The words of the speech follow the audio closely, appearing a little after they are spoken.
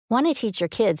Want to teach your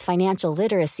kids financial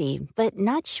literacy, but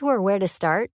not sure where to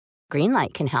start?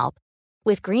 Greenlight can help.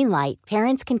 With Greenlight,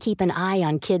 parents can keep an eye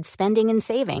on kids' spending and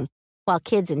saving, while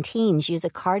kids and teens use a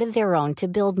card of their own to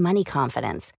build money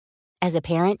confidence. As a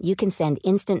parent, you can send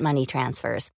instant money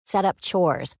transfers, set up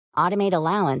chores, automate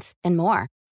allowance, and more.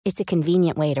 It's a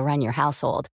convenient way to run your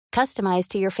household, customized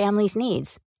to your family's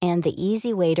needs, and the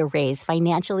easy way to raise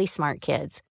financially smart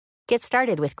kids. Get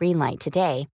started with Greenlight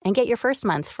today and get your first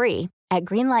month free at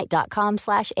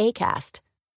greenlight.com/ACAST.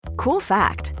 Cool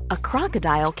fact, a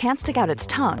crocodile can't stick out its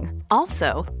tongue.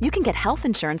 Also, you can get health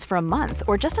insurance for a month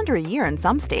or just under a year in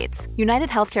some states. United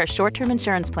Healthcare short-term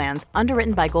insurance plans,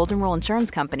 underwritten by Golden Rule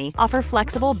Insurance Company, offer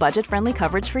flexible, budget-friendly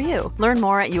coverage for you. Learn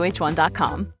more at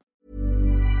uh1.com.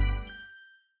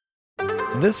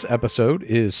 This episode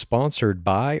is sponsored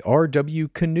by R.W.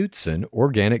 Knutson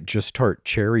Organic Just Tart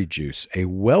Cherry Juice, a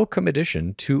welcome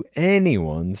addition to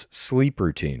anyone's sleep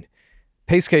routine.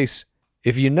 Pace Case,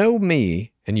 if you know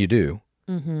me, and you do,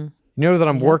 you know that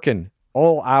I'm working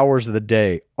all hours of the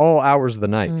day, all hours of the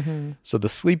night. So the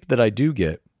sleep that I do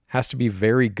get has to be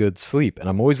very good sleep. And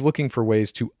I'm always looking for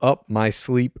ways to up my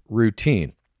sleep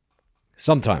routine.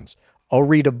 Sometimes I'll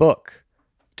read a book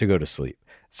to go to sleep.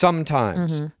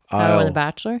 Sometimes The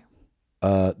Bachelor?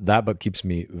 That book keeps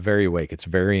me very awake. It's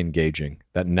very engaging.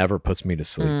 That never puts me to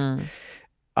sleep.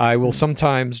 I will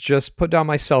sometimes just put down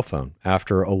my cell phone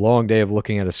after a long day of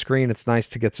looking at a screen. It's nice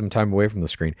to get some time away from the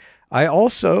screen. I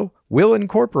also will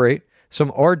incorporate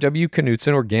some R.W.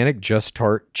 Knutson Organic Just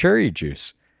Tart Cherry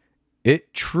Juice.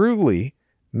 It truly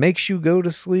makes you go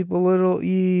to sleep a little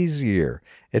easier.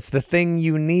 It's the thing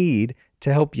you need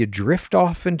to help you drift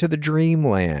off into the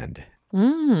dreamland.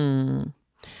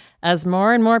 As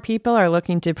more and more people are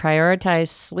looking to prioritize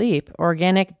sleep,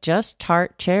 Organic Just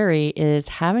Tart Cherry is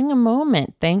having a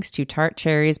moment thanks to Tart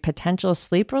Cherry's potential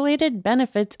sleep-related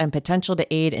benefits and potential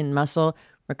to aid in muscle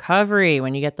recovery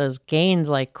when you get those gains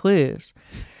like clues.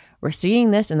 We're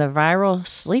seeing this in the viral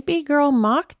Sleepy Girl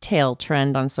mocktail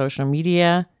trend on social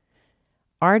media.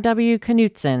 R.W.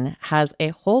 Knutson has a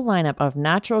whole lineup of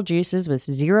natural juices with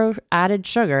zero added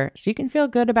sugar, so you can feel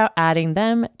good about adding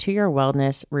them to your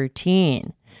wellness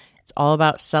routine. It's all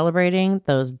about celebrating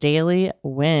those daily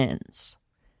wins.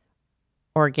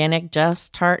 Organic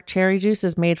Just Tart Cherry Juice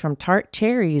is made from tart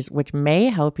cherries, which may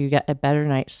help you get a better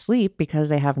night's sleep because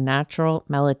they have natural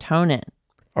melatonin.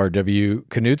 R.W.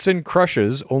 Knutson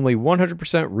crushes only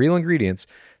 100% real ingredients,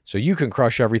 so you can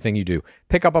crush everything you do.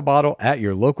 Pick up a bottle at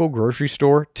your local grocery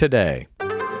store today.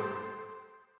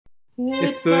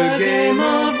 It's the Game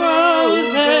of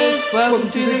Roses. Welcome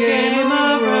to the Game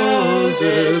of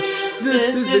Roses.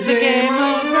 This is the Game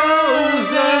of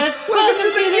Roses. Welcome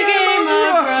to the Game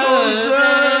of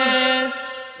Roses.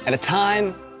 At a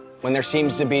time when there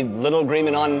seems to be little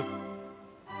agreement on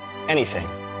anything,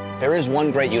 there is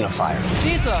one great unifier.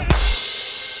 Pizza.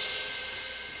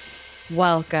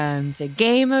 Welcome to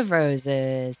Game of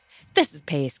Roses. This is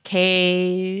Pace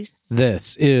Case.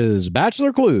 This is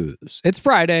Bachelor Clues. It's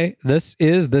Friday. This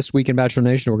is This Week in Bachelor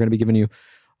Nation. We're going to be giving you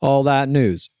all that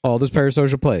news, all those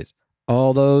parasocial plays,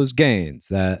 all those gains,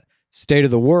 that state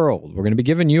of the world. We're going to be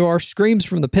giving you our screams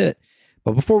from the pit.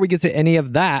 But before we get to any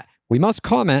of that, we must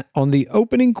comment on the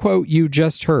opening quote you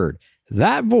just heard.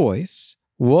 That voice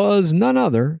was none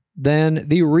other than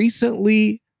the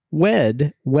recently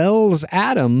wed Wells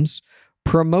Adams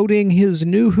promoting his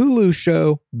new Hulu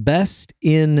show, Best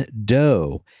in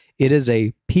Dough. It is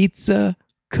a pizza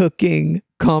cooking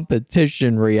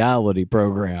competition reality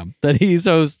program that he's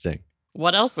hosting.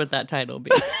 What else would that title be?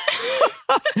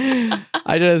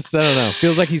 I don't know.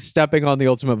 Feels like he's stepping on the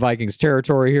Ultimate Vikings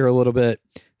territory here a little bit.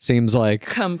 Seems like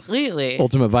completely.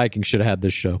 Ultimate Viking should have had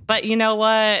this show. But you know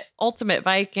what? Ultimate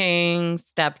Viking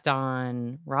stepped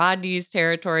on Rodney's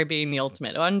territory being the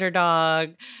ultimate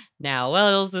underdog. Now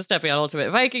Wells is stepping on Ultimate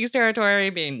Vikings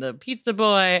territory being the pizza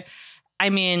boy.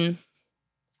 I mean,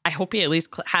 I hope he at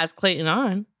least has Clayton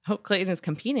on. I hope Clayton is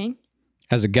competing.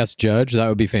 As a guest judge, that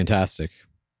would be fantastic.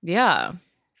 Yeah.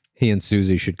 He and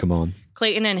Susie should come on.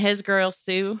 Clayton and his girl,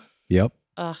 Sue. Yep.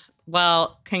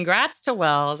 Well, congrats to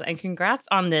Wells and congrats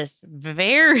on this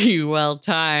very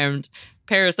well-timed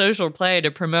parasocial play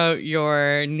to promote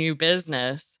your new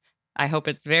business. I hope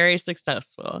it's very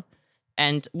successful.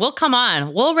 And we'll come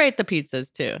on. We'll rate the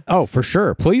pizzas too. Oh, for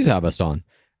sure. Please have us on.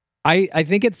 I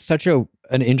think it's such an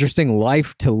interesting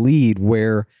life to lead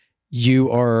where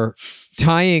you are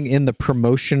tying in the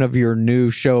promotion of your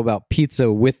new show about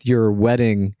pizza with your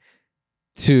wedding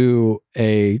to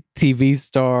a TV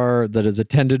star that is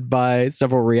attended by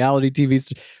several reality TV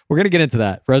stars. We're going to get into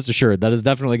that. Rest assured, that is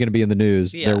definitely going to be in the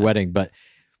news, their wedding. But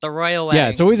The royal wedding. Yeah,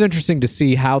 it's always interesting to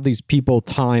see how these people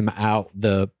time out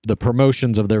the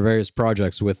promotions of their various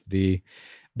projects with the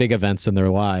big events in their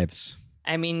lives.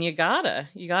 I mean, you gotta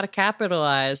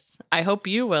capitalize. I hope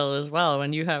you will as well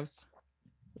when you have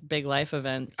big life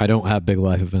events. I don't have big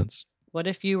life events. What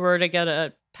if you were to get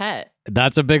a pet?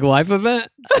 That's a big life event?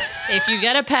 If you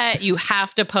get a pet, you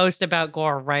have to post about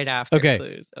Gore right after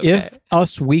Clues. Okay. If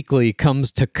Us Weekly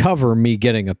comes to cover me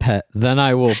getting a pet, then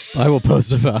I will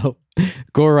post about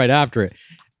Gore right after it.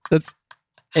 It's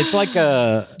like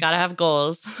a gotta have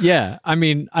goals. Yeah. I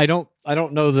mean, I don't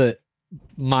know that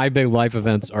my big life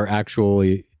events are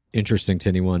actually interesting to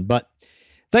anyone, but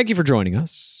thank you for joining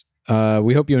us.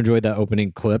 We hope you enjoyed that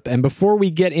opening clip. And before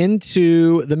we get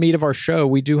into the meat of our show,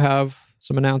 we do have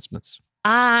some announcements.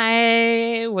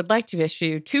 I would like to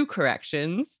issue 2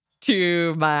 corrections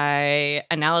to my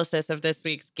analysis of this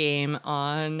week's game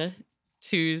on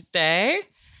Tuesday,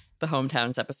 the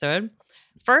Hometowns episode.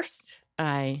 First,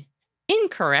 I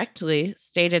incorrectly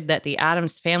stated that the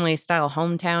Addams Family style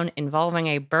hometown involving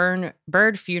a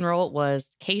bird funeral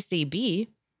was KCB.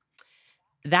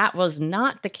 That was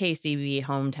not the KCB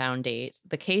hometown date.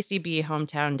 The KCB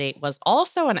hometown date was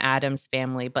also an Addams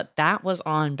Family, but that was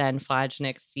on Ben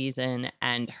Flajnik's season,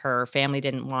 and her family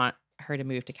didn't want her to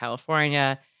move to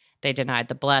California. They denied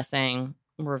the blessing.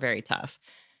 Were very tough.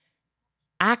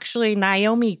 Actually,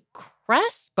 Naomi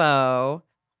Crespo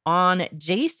on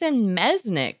Jason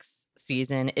Mesnick's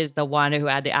season is the one who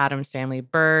had the Addams Family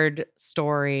bird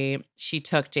story. She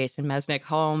took Jason Mesnick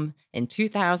home in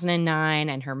 2009,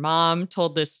 and her mom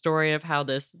told this story of how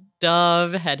this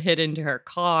dove had hit into her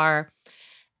car.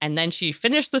 And then she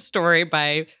finished the story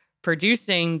by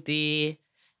producing the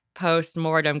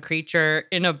post-mortem creature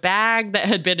in a bag that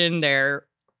had been in their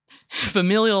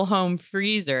familial home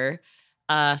freezer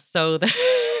so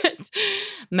that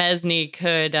Mesny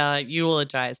could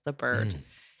eulogize the bird.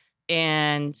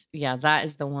 And yeah, that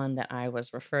is the one that I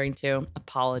was referring to.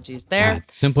 Apologies there. God,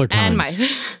 simpler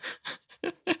times.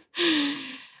 And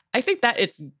I think that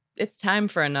it's time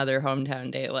for another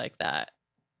hometown day like that.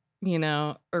 You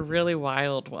know, a really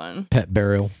wild one. Pet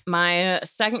burial. My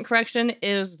second correction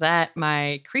is that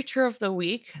my creature of the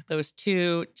week, those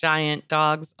 2 giant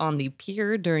dogs on the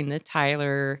pier during the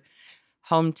Tyler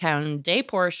hometown day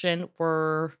portion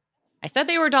I said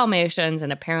they were Dalmatians,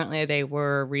 and apparently they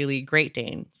were really Great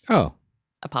Danes. Oh.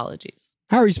 Apologies.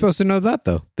 How are you supposed to know that,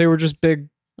 though? They were just big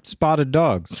spotted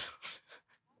dogs.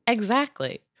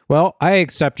 Exactly. Well, I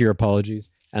accept your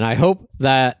apologies, and I hope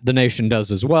that the nation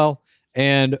does as well.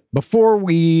 And before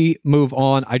we move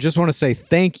on, I just want to say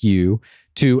thank you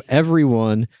to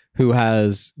everyone who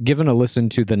has given a listen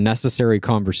to The Necessary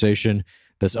Conversation,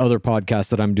 this other podcast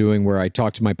that I'm doing where I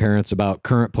talk to my parents about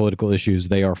current political issues.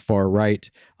 They are far right.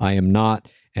 I am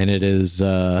not. And it is,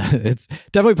 it's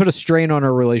definitely put a strain on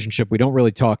our relationship. We don't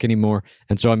really talk anymore.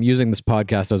 And so I'm using this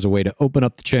podcast as a way to open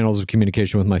up the channels of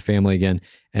communication with my family again.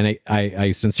 And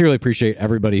I sincerely appreciate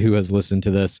everybody who has listened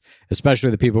to this, especially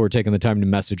the people who are taking the time to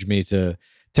message me to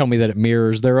tell me that it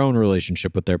mirrors their own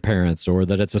relationship with their parents, or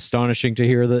that it's astonishing to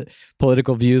hear that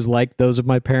political views like those of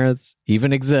my parents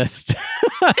even exist.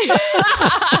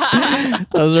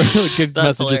 Those are really good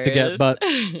messages hilarious. to get. But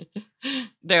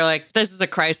they're like, this is a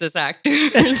crisis actor.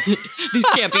 These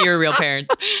can't be your real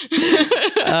parents.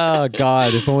 Oh,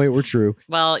 God, if only it were true.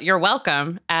 Well, you're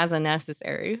welcome as a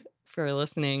necessary for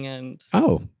listening. And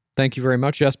oh, thank you very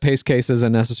much. Yes, Pace Case is a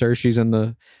necessary. She's in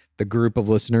the group of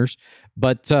listeners.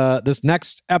 But this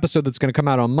next episode that's going to come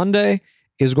out on Monday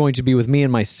is going to be with me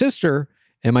and my sister.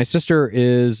 And my sister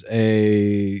is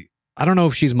I don't know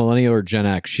if she's millennial or Gen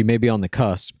X. She may be on the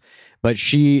cusp, but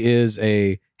she is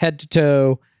a head to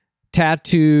toe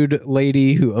tattooed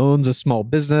lady who owns a small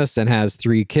business and has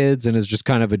 3 kids and is just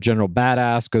kind of a general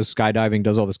badass, goes skydiving,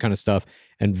 does all this kind of stuff,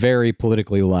 and very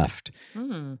politically left.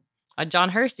 A John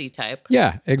Hersey type.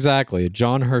 Yeah, exactly. A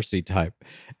John Hersey type.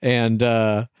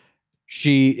 And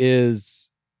she is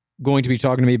going to be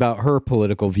talking to me about her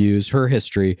political views, her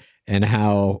history, and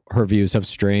how her views have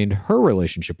strained her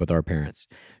relationship with our parents.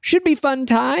 Should be fun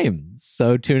times.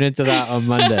 So tune into that on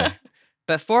Monday.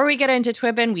 Before we get into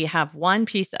Twibbin, we have one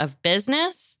piece of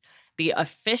business. The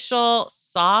official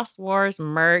Sauce Wars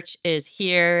merch is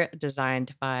here,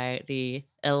 designed by the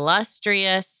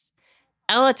illustrious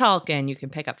Ella Tolkien. You can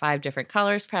pick up 5 different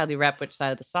colors. Proudly rep which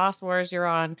side of the Sauce Wars you're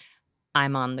on.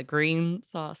 I'm on the green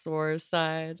Sauce Wars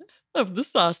side of the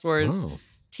Sauce Wars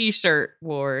t-shirt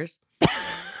wars.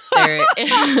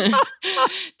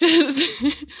 Just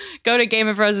go to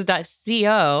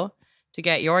gameofroses.co to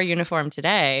get your uniform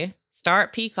today.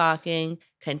 Start peacocking,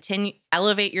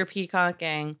 elevate your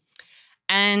peacocking.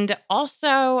 And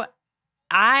also,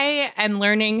 I am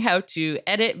learning how to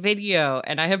edit video,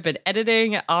 and I have been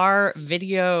editing our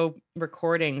video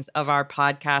recordings of our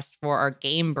podcast for our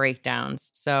game breakdowns.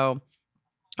 So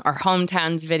our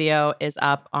hometowns video is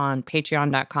up on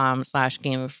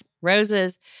patreon.com/Game of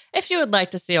Roses if you would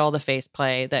like to see all the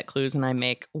faceplay that Clues and I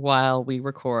make while we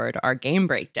record our game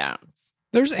breakdowns.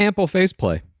 There's ample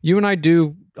faceplay. You and I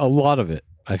do a lot of it,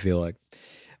 I feel like.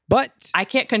 But I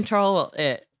can't control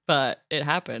it, but it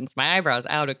happens. My eyebrow's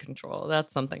out of control.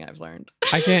 That's something I've learned.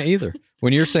 I can't either.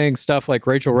 When you're saying stuff like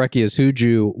Rachel Recchi as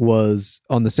Huju was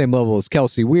on the same level as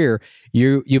Kelsey Weir,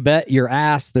 you bet your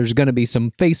ass there's going to be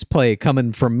some faceplay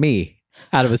coming from me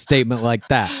out of a statement like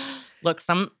that. Look,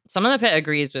 some of the pit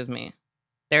agrees with me.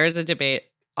 There is a debate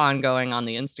ongoing on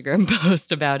the Instagram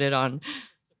post about it on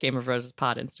Game of Roses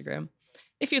Pod Instagram,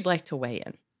 if you'd like to weigh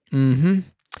in. Mm-hmm.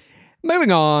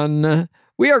 Moving on,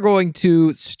 we are going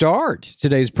to start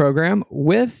today's program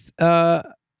with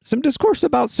some discourse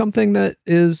about something that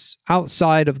is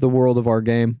outside of the world of our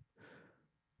game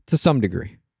to some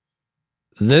degree.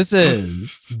 This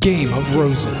is Game of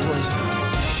Roses.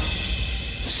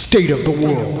 State of the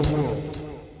World.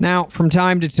 Now, from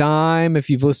time to time, if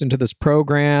you've listened to this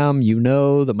program, you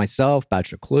know that myself,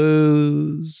 Bachelor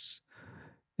Clues,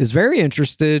 is very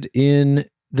interested in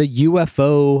the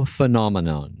UFO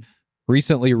phenomenon,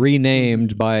 recently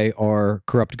renamed by our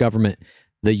corrupt government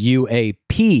the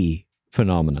UAP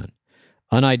phenomenon,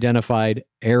 unidentified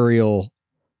aerial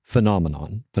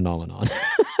phenomenon.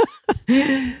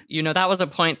 You know, that was a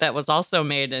point that was also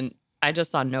made, and I just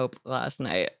saw Nope last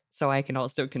night, so I can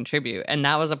also contribute. And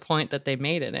that was a point that they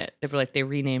made in it. They were like, they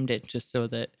renamed it just so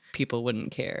that people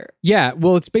wouldn't care. Yeah,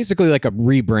 well, it's basically like a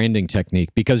rebranding technique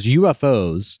because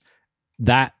UFOs,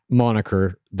 that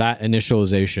moniker, that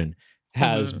initialization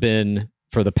has been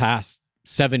for the past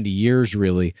 70 years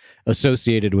really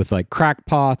associated with like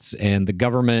crackpots and the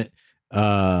government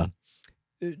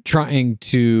trying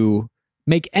to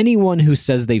make anyone who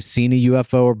says they've seen a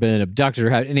UFO or been abducted or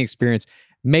had any experience,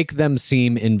 make them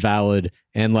seem invalid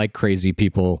and like crazy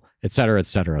people, et cetera, et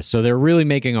cetera. So they're really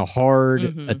making a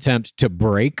hard attempt to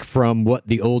break from what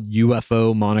the old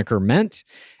UFO moniker meant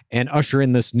and usher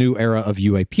in this new era of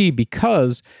UAP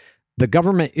because the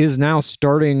government is now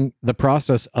starting the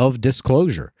process of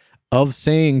disclosure, of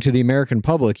saying to the American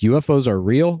public, UFOs are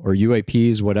real or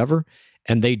UAPs, whatever,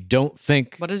 and they don't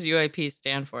think... What does UAP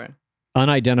stand for?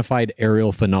 Unidentified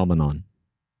aerial phenomenon.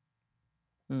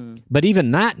 But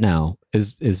even that now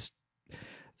is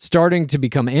starting to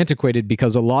become antiquated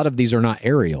because a lot of these are not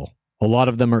aerial. A lot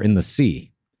of them are in the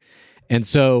sea. And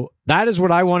so that is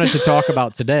what I wanted to talk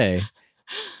about today.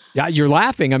 Yeah, you're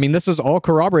laughing. I mean, this is all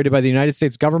corroborated by the United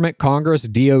States government, Congress,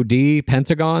 DOD,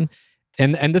 Pentagon.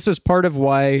 And this is part of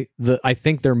why I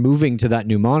think they're moving to that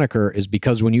new moniker is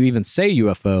because when you even say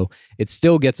UFO, it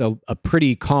still gets a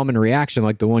pretty common reaction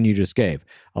like the one you just gave.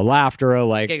 A laughter,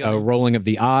 a rolling of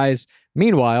the eyes.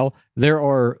 Meanwhile, there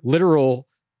are literal,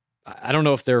 I don't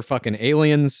know if they're fucking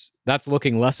aliens. That's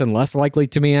looking less and less likely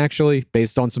to me, actually,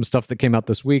 based on some stuff that came out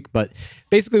this week. But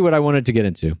basically what I wanted to get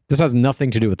into, this has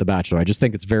nothing to do with The Bachelor. I just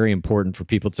think it's very important for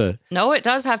people to... No, it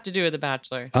does have to do with The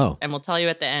Bachelor. Oh. And we'll tell you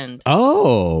at the end.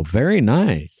 Oh, very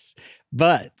nice.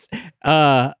 But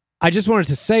I just wanted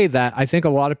to say that I think a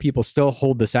lot of people still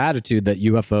hold this attitude that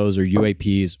UFOs or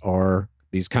UAPs are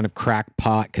these kind of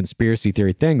crackpot conspiracy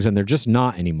theory things, and they're just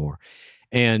not anymore.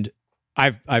 And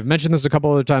I've mentioned this a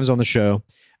couple other times on the show.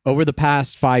 Over the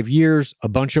past 5 years, a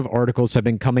bunch of articles have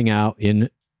been coming out in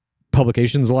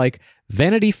publications like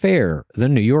Vanity Fair, The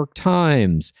New York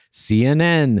Times,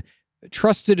 CNN,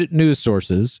 trusted news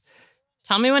sources.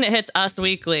 Tell me when it hits Us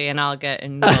Weekly and I'll get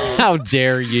in. How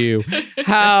dare you?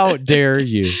 How dare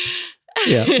you?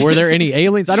 Yeah. Were there any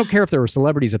aliens? I don't care if there were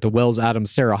celebrities at the Wells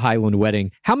Adams Sarah Hyland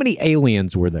wedding. How many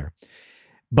aliens were there?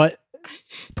 But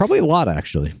probably a lot,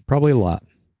 actually. Probably a lot.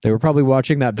 They were probably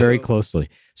watching that very closely.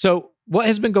 So what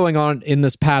has been going on in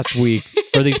this past week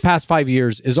or these past 5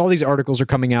 years is all these articles are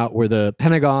coming out where the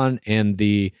Pentagon and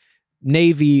the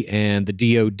Navy and the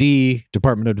DOD,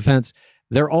 Department of Defense,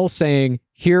 they're all saying,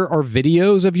 here are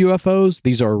videos of UFOs.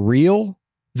 These are real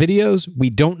videos. We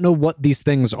don't know what these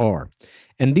things are.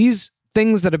 And these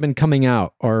things that have been coming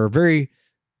out are very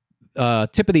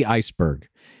tip of the iceberg.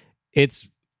 It's,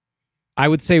 I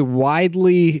would say,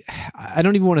 widely, I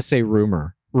don't even want to say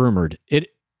rumored.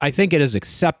 I think it is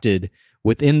accepted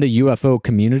within the UFO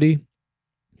community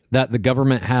that the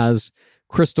government has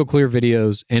crystal clear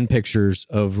videos and pictures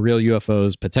of real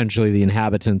UFOs, potentially the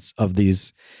inhabitants of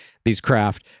these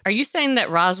craft. Are you saying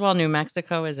that Roswell, New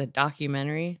Mexico is a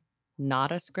documentary,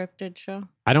 not a scripted show?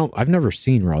 I've never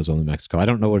seen Roswell, New Mexico. I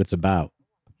don't know what it's about.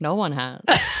 No one has.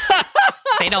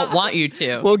 They don't want you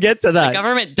to. We'll get to The that.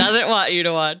 government doesn't want you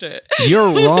to watch it.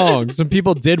 You're wrong. Some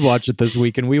people did watch it this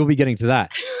week, and we will be getting to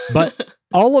that. But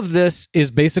all of this is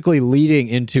basically leading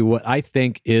into what I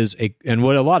think is and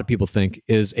what a lot of people think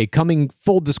is a coming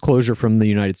full disclosure from the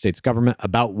United States government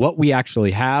about what we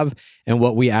actually have and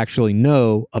what we actually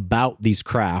know about these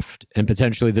craft and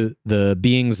potentially the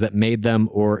beings that made them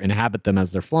or inhabit them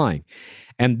as they're flying.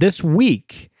 And this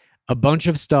week, a bunch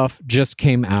of stuff just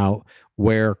came out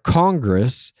where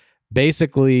Congress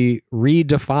basically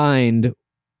redefined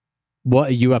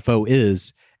what a UFO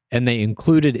is, and they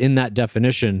included in that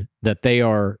definition that they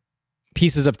are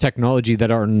pieces of technology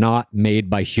that are not made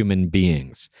by human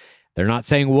beings. They're not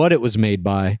saying what it was made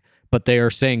by, but they are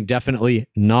saying definitely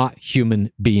not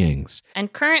human beings.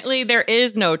 And currently, there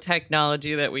is no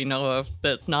technology that we know of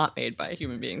that's not made by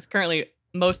human beings. Currently,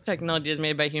 most technology is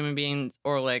made by human beings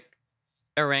or like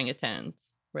orangutans,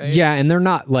 right? Yeah, and they're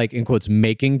not like, in quotes,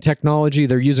 making technology.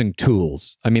 They're using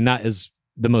tools. I mean, that is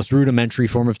the most rudimentary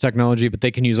form of technology, but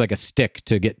they can use like a stick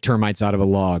to get termites out of a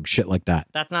log, shit like that.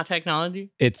 That's not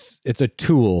technology? It's a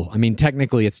tool. I mean,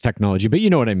 technically it's technology, but you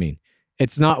know what I mean.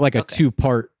 It's not like a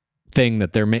two-part thing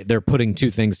that they're putting two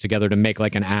things together to make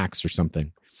like an axe or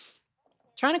something.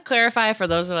 Trying to clarify for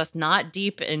those of us not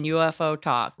deep in UFO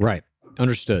talk. Right.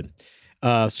 Understood.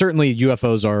 Certainly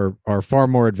UFOs are far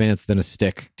more advanced than a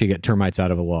stick to get termites out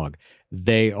of a log.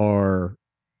 They are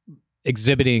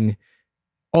exhibiting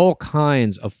all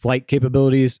kinds of flight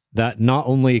capabilities that not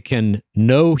only can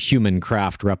no human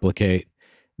craft replicate,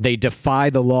 they defy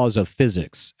the laws of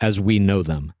physics as we know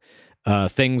them.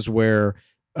 Things where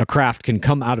a craft can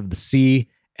come out of the sea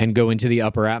and go into the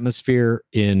upper atmosphere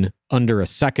in under a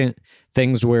second.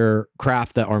 Things where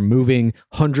craft that are moving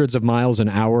hundreds of miles an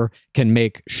hour can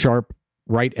make sharp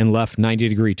right and left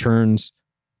 90-degree turns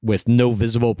with no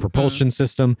visible propulsion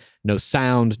system, no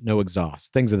sound, no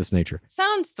exhaust, things of this nature.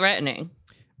 Sounds threatening.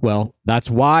 Well, that's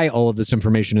why all of this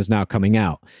information is now coming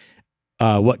out.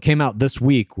 What came out this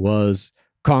week was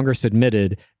Congress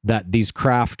admitted that these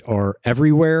craft are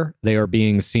everywhere. They are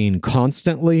being seen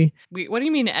constantly. What do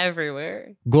you mean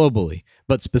everywhere? Globally.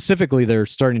 But specifically, they're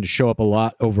starting to show up a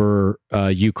lot over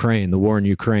Ukraine, the war in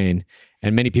Ukraine.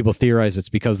 And many people theorize it's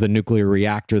because the nuclear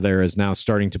reactor there is now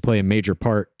starting to play a major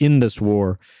part in this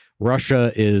war.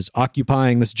 Russia is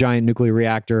occupying this giant nuclear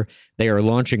reactor. They are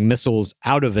launching missiles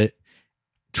out of it,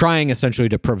 trying essentially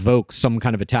to provoke some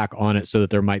kind of attack on it so that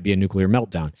there might be a nuclear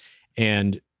meltdown.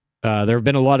 And there have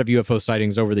been a lot of UFO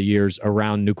sightings over the years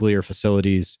around nuclear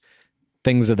facilities,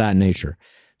 things of that nature.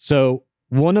 So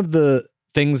one of the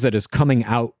things that is coming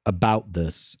out about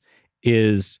this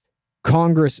is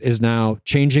Congress is now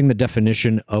changing the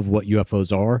definition of what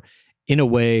UFOs are in a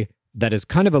way that is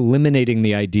kind of eliminating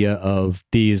the idea of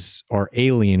these are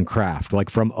alien craft, like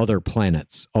from other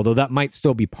planets. Although that might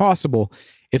still be possible,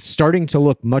 it's starting to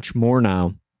look much more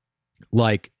now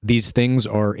like these things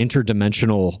are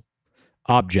interdimensional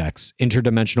objects,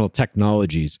 interdimensional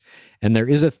technologies. And there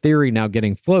is a theory now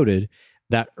getting floated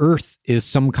that Earth is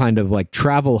some kind of like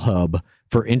travel hub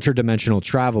for interdimensional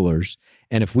travelers.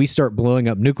 And if we start blowing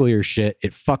up nuclear shit,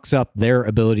 it fucks up their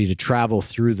ability to travel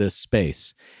through this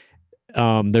space.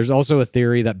 There's also a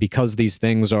theory that because these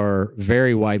things are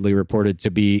very widely reported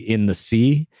to be in the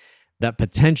sea, that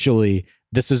potentially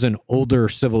this is an older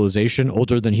civilization,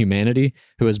 older than humanity,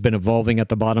 who has been evolving at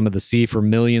the bottom of the sea for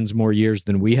millions more years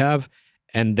than we have.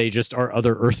 And they just are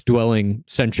other earth-dwelling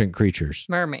sentient creatures.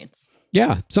 Mermaids.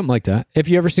 Yeah, something like that. If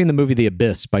you ever seen the movie The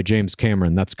Abyss by James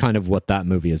Cameron, that's kind of what that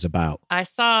movie is about. I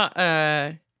saw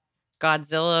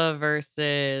Godzilla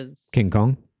versus King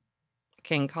Kong?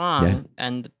 King Kong, Yeah.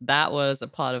 and that was a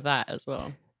plot of that as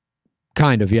well.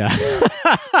 Kind of, yeah.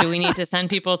 Do we need to send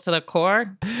people to the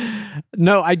core?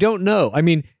 No, I don't know. I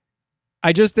mean,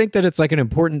 I just think that it's like an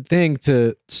important thing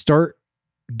to start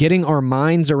getting our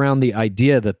minds around the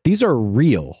idea that these are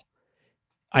real.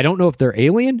 I don't know if they're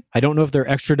alien. I don't know if they're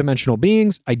extra-dimensional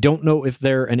beings. I don't know if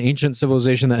they're an ancient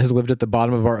civilization that has lived at the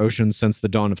bottom of our oceans since the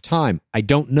dawn of time. I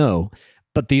don't know.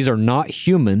 But these are not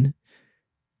human,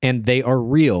 and they are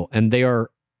real. And they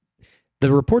are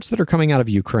the reports that are coming out of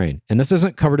Ukraine. And this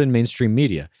isn't covered in mainstream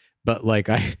media, but like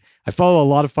I follow a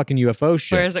lot of fucking UFO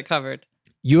shit. Where is it covered?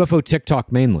 UFO TikTok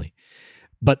mainly.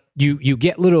 But you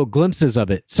get little glimpses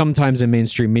of it sometimes in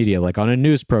mainstream media, like on a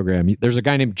news program. There's a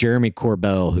guy named Jeremy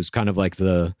Corbell who's kind of like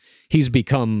he's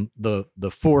become the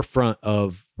forefront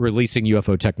of releasing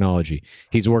UFO technology.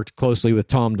 He's worked closely with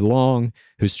Tom DeLonge,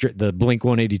 who's the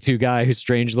Blink-182 guy, who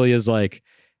strangely is like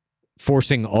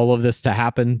forcing all of this to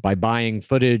happen by buying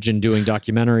footage and doing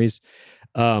documentaries.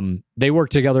 They work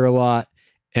together a lot,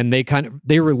 and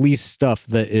they release stuff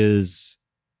that is,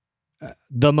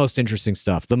 the most interesting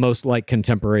stuff, the most like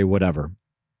contemporary whatever.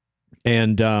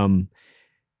 And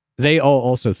they all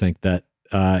also think that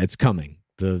it's coming.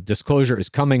 The disclosure is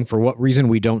coming. For what reason,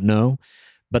 we don't know.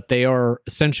 But they are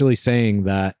essentially saying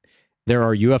that there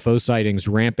are UFO sightings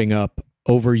ramping up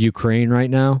over Ukraine right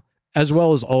now, as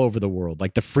well as all over the world.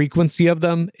 Like the frequency of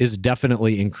them is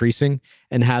definitely increasing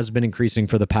and has been increasing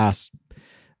for the past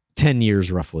 10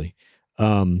 years roughly.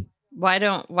 Why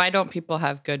don't people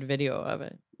have good video of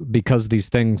it? Because these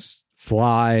things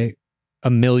fly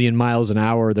 1,000,000 miles an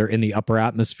hour. They're in the upper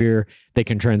atmosphere. They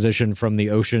can transition from the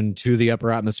ocean to the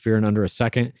upper atmosphere in under a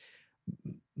second.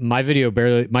 My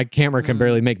camera can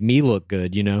barely make me look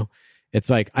good, you know? It's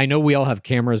like, I know we all have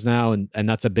cameras now, and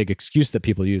that's a big excuse that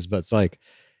people use, but it's like,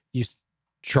 you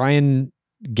try and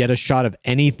get a shot of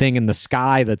anything in the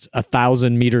sky that's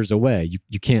 1,000 meters away.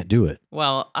 You can't do it.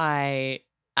 Well, I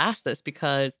asked this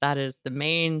because that is the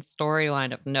main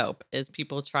storyline of Nope, is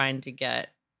people trying to get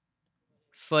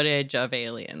footage of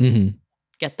aliens. Mm-hmm.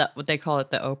 Get that, what they call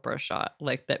it, the Oprah shot,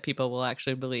 like that people will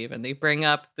actually believe. And they bring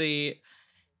up the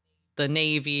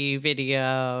Navy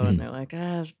video and they're like,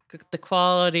 the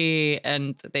quality.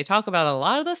 And they talk about a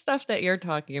lot of the stuff that you're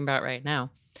talking about right now.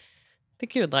 I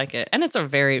think you would like it. And it's a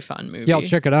very fun movie. Yeah, I'll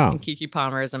check it out. And Keke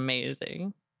Palmer is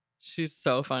amazing. She's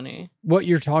so funny. What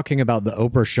you're talking about, the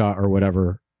Oprah shot or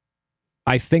whatever,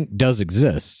 I think does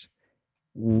exist.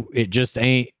 It just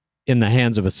ain't in the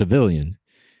hands of a civilian.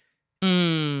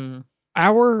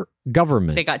 Our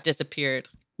government. They got disappeared.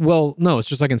 Well, no, it's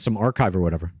just like in some archive or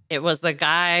whatever. It was the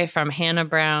guy from Hannah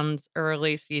Brown's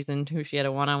early season who she had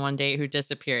a one-on-one date who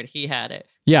disappeared. He had it.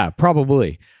 Yeah,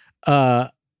 probably. No,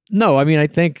 I mean, I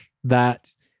think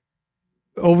that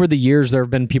over the years, there have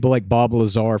been people like Bob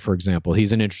Lazar, for example.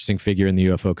 He's an interesting figure in the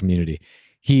UFO community.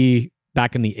 He,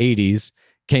 back in the 80s,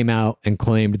 came out and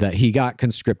claimed that he got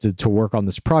conscripted to work on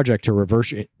this project to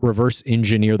reverse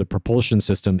engineer the propulsion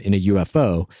system in a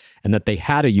UFO, and that they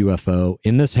had a UFO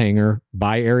in this hangar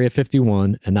by Area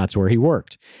 51, and that's where he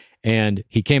worked. And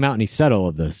he came out and he said all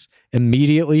of this.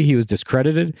 Immediately, he was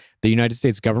discredited. The United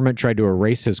States government tried to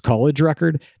erase his college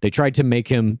record. They tried to make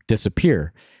him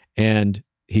disappear. And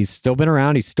he's still been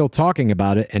around. He's still talking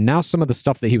about it. And now some of the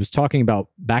stuff that he was talking about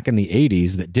back in the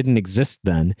 80s that didn't exist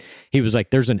then, he was like,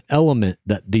 there's an element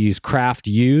that these craft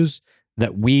use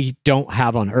that we don't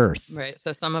have on Earth. Right.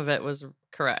 So some of it was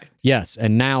correct. Yes.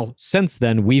 And now, since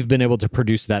then, we've been able to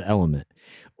produce that element.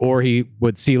 Or he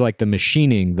would see like the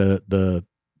machining, the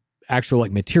actual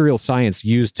like material science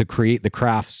used to create the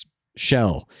craft's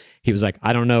shell. He was like,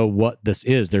 I don't know what this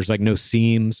is. There's like no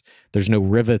seams. There's no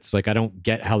rivets. Like, I don't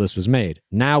get how this was made.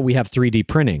 Now we have 3D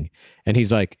printing. And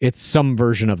he's like, it's some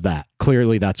version of that.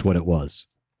 Clearly, that's what it was.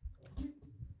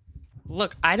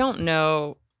 Look, I don't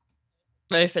know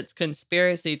if it's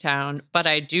conspiracy town, but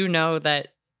I do know that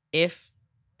if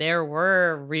there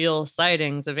were real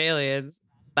sightings of aliens,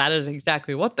 that is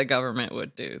exactly what the government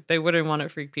would do. They wouldn't want to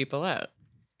freak people out.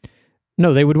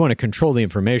 No, they would want to control the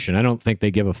information. I don't think they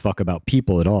give a fuck about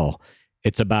people at all.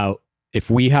 It's about,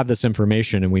 if we have this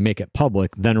information and we make it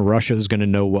public, then Russia is going to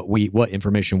know what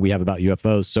information we have about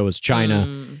UFOs. So is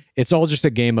China. It's all just a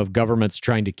game of governments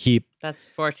trying to keep. That's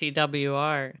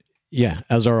 4TWR. Yeah,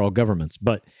 as are all governments.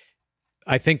 But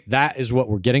I think that is what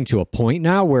we're getting to a point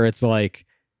now where it's like,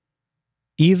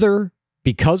 either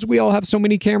because we all have so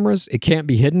many cameras, it can't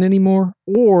be hidden anymore,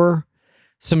 or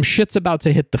some shit's about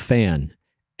to hit the fan.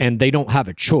 And they don't have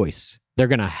a choice. They're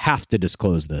going to have to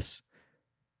disclose this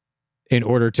in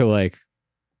order to like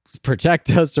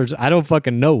protect us, or I don't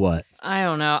fucking know what. I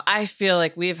don't know. I feel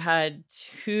like we've had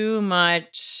too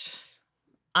much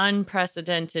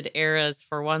unprecedented eras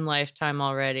for one lifetime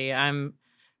already. I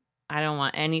don't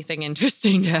want anything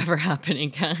interesting to ever happen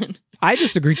again. I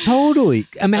disagree totally.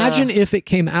 Imagine if it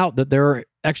came out that there are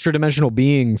extra dimensional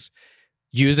beings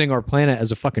using our planet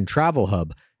as a fucking travel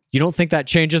hub. You don't think that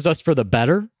changes us for the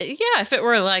better? Yeah, if it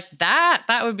were like that,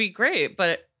 that would be great.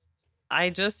 But I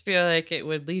just feel like it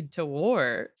would lead to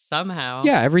war somehow.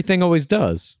 Yeah, everything always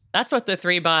does. That's what the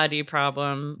 3-body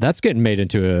problem... That's getting made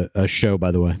into a show,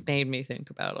 by the way. Made me think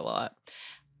about a lot.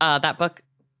 That book...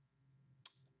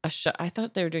 A show. I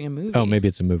thought they were doing a movie. Oh, maybe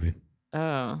it's a movie.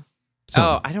 Oh. Something.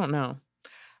 Oh, I don't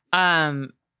know.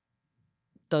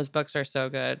 Those books are so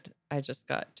good. I just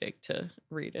got Jake to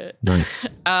read it. Nice.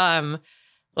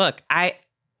 Look, I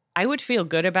would feel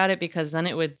good about it because then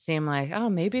it would seem like, oh,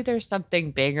 maybe there's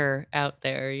something bigger out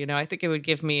there. You know, I think it would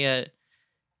give me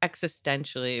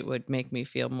existentially, it would make me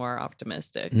feel more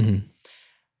optimistic. Mm-hmm.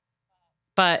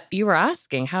 But you were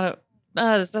asking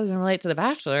this doesn't relate to The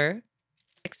Bachelor.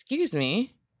 Excuse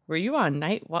me. Were you on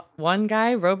Night One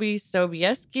guy, Roby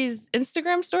Sobieski's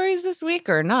Instagram stories this week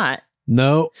or not?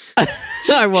 No,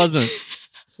 I wasn't.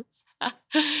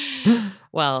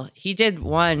 Well, he did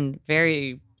one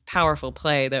very powerful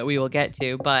play that we will get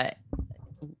to, but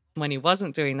when he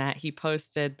wasn't doing that, he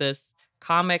posted this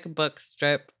comic book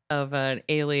strip of an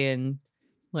alien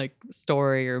like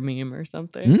story or meme or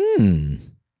something.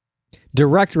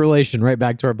 Direct relation right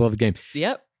back to our beloved game.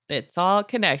 Yep, it's all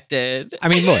connected. I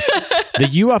mean, look, the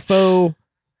UFO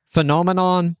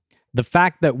phenomenon, the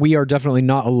fact that we are definitely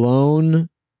not alone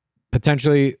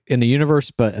potentially in the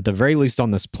universe, but at the very least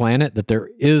on this planet, that there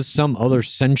is some other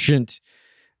sentient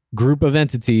group of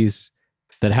entities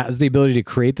that has the ability to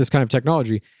create this kind of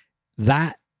technology,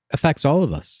 that affects all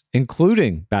of us,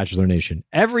 including Bachelor Nation.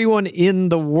 Everyone in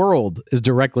the world is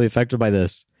directly affected by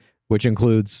this, which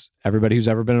includes everybody who's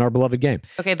ever been in our beloved game.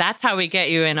 Okay, that's how we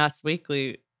get you in Us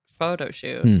Weekly photo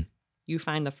shoot. You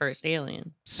find the first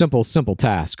alien. Simple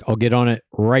task. I'll get on it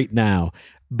right now.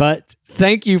 But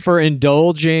thank you for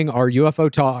indulging our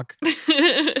UFO talk.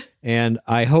 And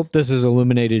I hope this has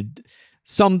illuminated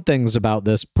some things about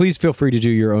this. Please feel free to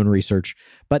do your own research.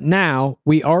 But now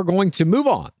we are going to move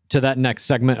on to that next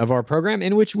segment of our program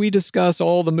in which we discuss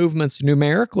all the movements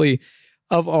numerically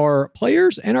of our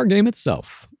players and our game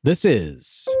itself. This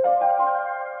is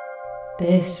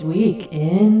This Week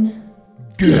in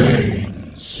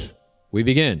Games. We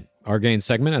begin our Gains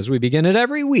segment as we begin it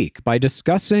every week by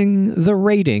discussing the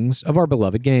ratings of our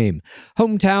beloved game.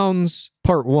 Hometowns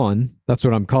Part 1, that's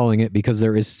what I'm calling it because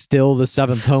there is still the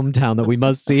 7th hometown that we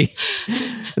must see.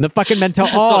 And the fucking mental...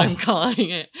 That's what I'm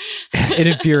calling it. It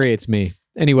infuriates me.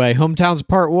 Anyway, Hometowns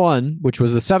Part 1, which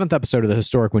was the 7th episode of the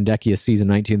historic Wendekia Season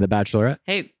 19 of The Bachelorette.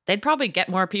 Hey, they'd probably get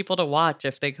more people to watch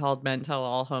if they called Men Tell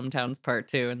All Hometowns Part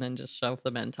 2 and then just shove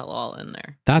the Men Tell All in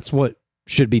there. That's what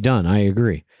should be done. I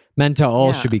agree. Men Tell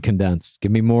All should be condensed.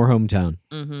 Give me more hometown.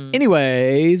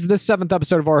 Anyways, this 7th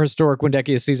episode of our historic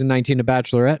Wendekia Season 19 of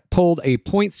Bachelorette pulled a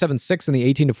 0.76 in the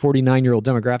 18 to 49-year-old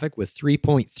demographic with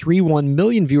 3.31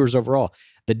 million viewers overall.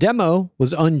 The demo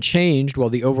was unchanged while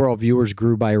the overall viewers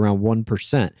grew by around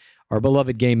 1%. Our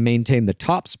beloved game maintained the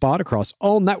top spot across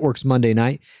all networks Monday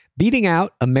night, beating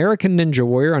out American Ninja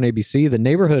Warrior on ABC, The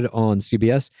Neighborhood on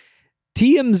CBS,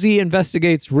 TMZ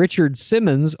Investigates Richard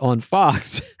Simmons on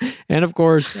Fox. And of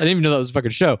course, I didn't even know that was a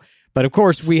fucking show. But of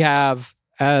course, we have,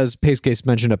 as Pacecase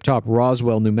mentioned up top,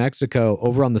 Roswell, New Mexico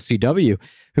over on the CW,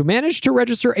 who managed to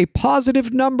register a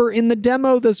positive number in the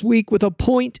demo this week with a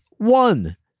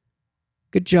 0.1.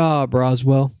 Good job,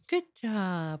 Roswell. Good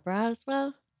job,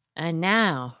 Roswell. And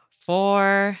now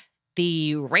for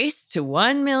the race to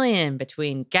 1 million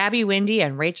between Gabby Windey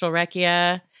and Rachel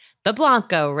Recchia, the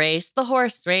Blanco race, the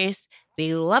horse race,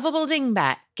 the lovable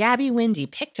dingbat. Gabby Windey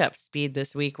picked up speed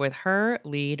this week with her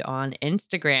lead on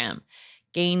Instagram,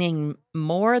 gaining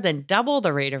more than double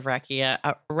the rate of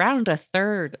Recchia, around a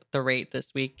third the rate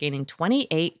this week, gaining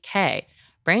 28K,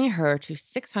 bringing her to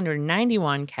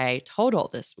 691K total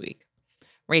this week.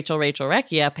 Rachel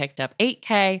Recchia picked up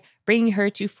 8K, bringing her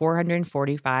to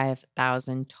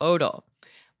 445,000 total.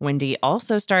 Windey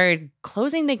also started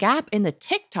closing the gap in the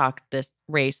TikTok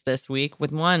race this week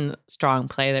with one strong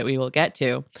play that we will get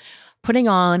to, putting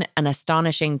on an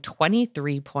astonishing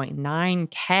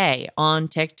 23.9K on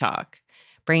TikTok,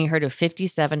 bringing her to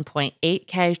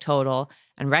 57.8K total,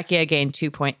 and Recchia gained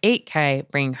 2.8K,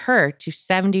 bringing her to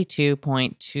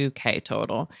 72.2K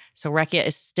total. So Recchia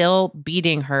is still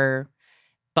beating her,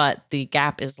 but the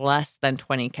gap is less than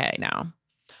 20K now.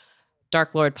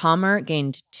 Dark Lord Palmer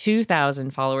gained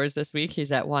 2,000 followers this week.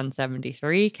 He's at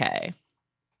 173K.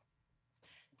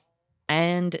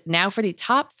 And now for the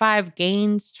top 5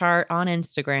 gains chart on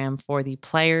Instagram for the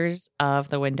players of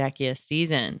the Wendekia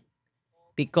season.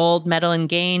 The gold medal in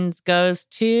gains goes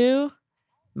to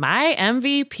my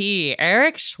MVP,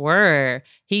 Eric Schwer.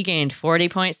 He gained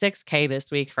 40.6K this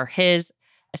week for his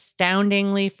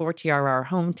astoundingly 4TRR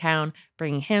hometown,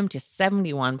 bringing him to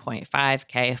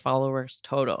 71.5K followers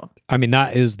total. I mean,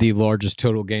 that is the largest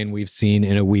total gain we've seen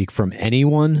in a week from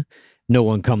anyone. No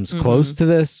one comes close to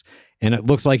this. And it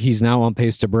looks like he's now on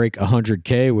pace to break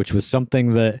 100K, which was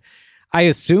something that I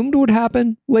assumed would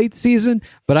happen late season.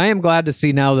 But I am glad to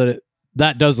see now that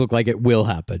that does look like it will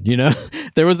happen. You know,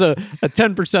 there was a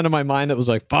 10% of my mind that was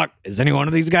like, fuck, is any one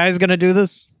of these guys going to do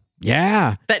this?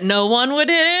 Yeah. That no one would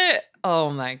hit it?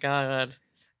 Oh my God.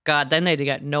 Then they'd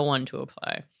get no one to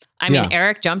apply. I mean,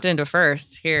 Eric jumped into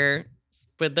first here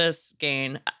with this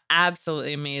gain.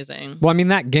 Absolutely amazing. Well, I mean,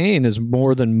 that gain is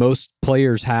more than most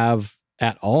players have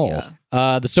at all.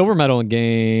 Yeah. The silver medal in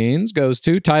gains goes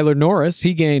to Tyler Norris.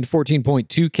 He gained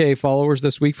 14.2K followers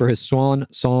this week for his Swan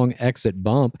Song exit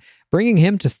bump, bringing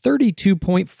him to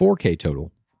 32.4K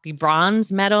total. The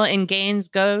bronze medal in gains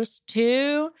goes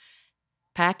to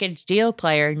Package deal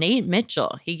player Nate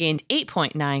Mitchell. He gained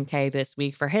 8.9K this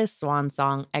week for his swan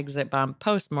song, exit bump,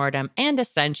 postmortem, and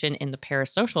ascension in the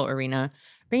parasocial arena,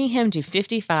 bringing him to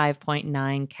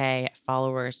 55.9K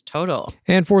followers total.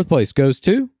 And fourth place goes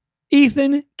to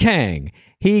Ethan Kang.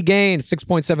 He gained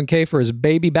 6.7K for his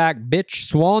baby back bitch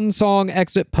swan song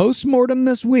exit postmortem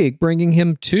this week, bringing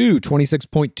him to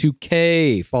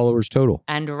 26.2K followers total.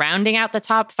 And rounding out the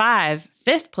top 5,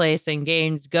 fifth place in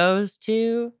gains goes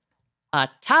to a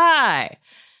tie.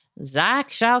 Zach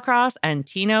Shallcross and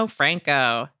Tino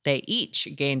Franco. They each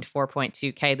gained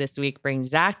 4.2K this week, bringing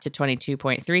Zach to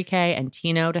 22.3K and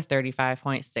Tino to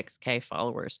 35.6K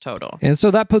followers total. And so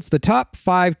that puts the top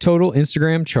 5 total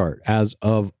Instagram chart as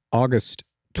of August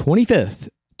 25th,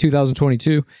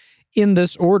 2022 in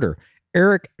this order.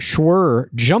 Eric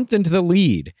Schwer jumped into the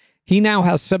lead. He now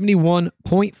has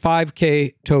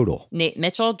 71.5K total. Nate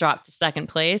Mitchell dropped to second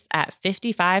place at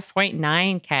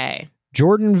 55.9K.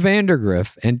 Jordan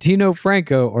Vandergriff and Tino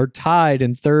Franco are tied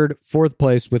in third, fourth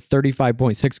place with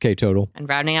 35.6K total. And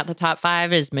rounding out the top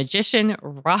 5 is magician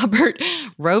Robert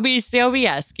Roby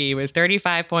Sobieski with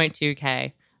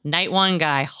 35.2K. Night one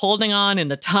guy holding on in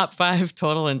the top 5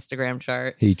 total Instagram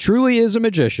chart. He truly is a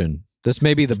magician. This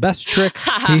may be the best trick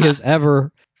he has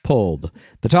ever pulled.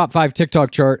 The top 5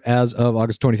 TikTok chart as of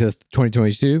August 25th,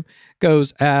 2022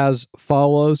 goes as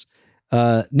follows.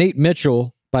 Nate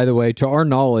Mitchell, by the way, to our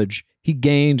knowledge, he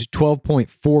gained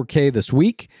 12.4K this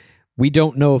week. We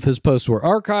don't know if his posts were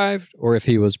archived or if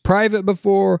he was private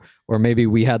before, or maybe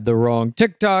we had the wrong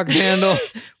TikTok handle.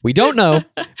 We don't know,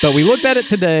 but we looked at it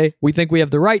today. We think we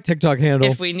have the right TikTok handle.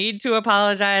 If we need to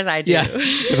apologize, I do. Yeah.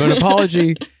 If an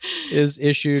apology is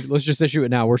issued, let's just issue it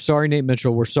now. We're sorry, Nate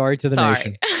Mitchell. We're sorry to the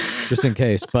nation, just in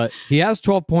case. But he has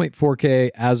 12.4K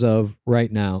as of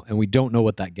right now, and we don't know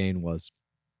what that gain was.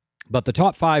 But the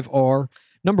top 5 are...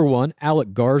 Number 1,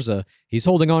 Alec Garza. He's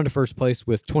holding on to first place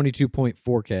with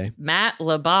 22.4K. Matt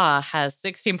Labaugh has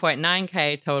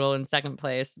 16.9K total in second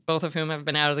place, both of whom have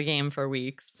been out of the game for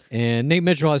weeks. And Nate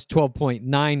Mitchell has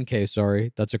 12.9K,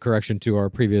 sorry. That's a correction to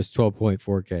our previous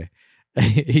 12.4K.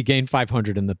 He gained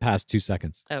 500 in the past 2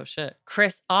 seconds. Oh, shit.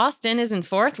 Chris Austin is in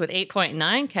fourth with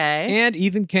 8.9K. And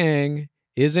Ethan Kang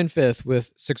is in fifth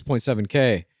with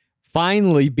 6.7K.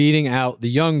 Finally beating out the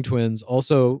Young Twins,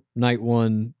 also Night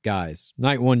 1 guys,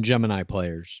 Night 1 Gemini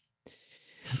players.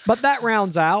 But that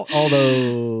rounds out all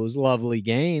those lovely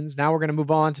gains. Now we're going to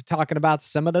move on to talking about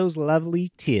some of those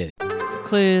lovely tits.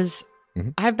 Clues. Mm-hmm.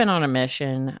 I've been on a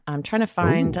mission. I'm trying to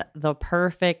find the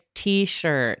perfect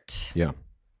t-shirt. Yeah.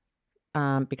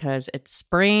 Because it's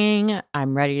spring.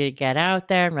 I'm ready to get out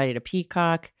there. I'm ready to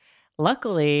peacock.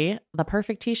 Luckily, the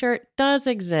perfect t-shirt does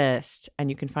exist, and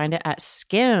you can find it at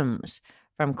Skims.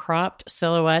 From cropped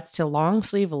silhouettes to long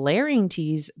sleeve layering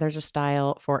tees, there's a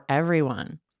style for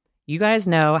everyone. You guys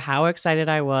know how excited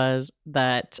I was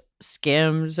that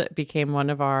Skims became one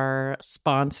of our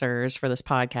sponsors for this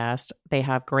podcast. They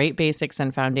have great basics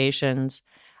and foundations.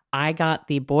 I got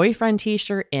the boyfriend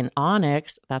t-shirt in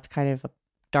Onyx. That's kind of a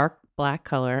dark black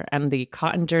color, and the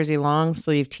cotton jersey long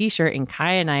sleeve t-shirt in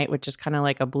Kyanite, which is kind of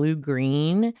like a blue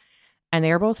green, and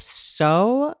they're both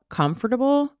so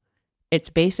comfortable. It's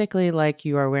basically like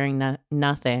you are wearing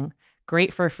nothing.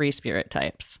 Great for free spirit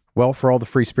types. Well, for all the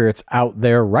free spirits out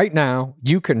there right now,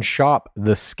 you can shop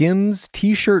the Skims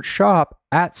t-shirt shop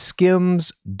at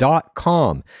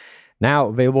skims.com. Now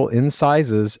available in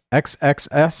sizes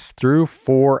XXS through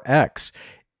 4X.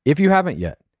 If you haven't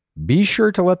yet, be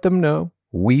sure to let them know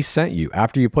we sent you.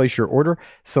 After you place your order,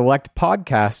 select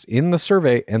podcasts in the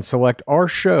survey and select our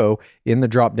show in the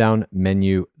drop-down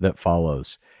menu that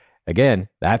follows. Again,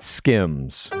 that's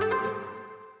Skims.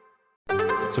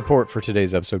 Support for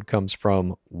today's episode comes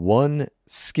from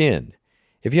OneSkin.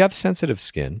 If you have sensitive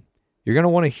skin, you're going to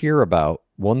want to hear about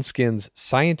OneSkin's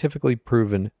scientifically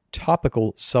proven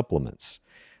topical supplements.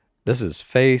 This is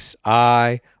face,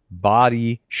 eye,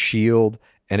 body, shield,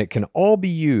 and it can all be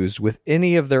used with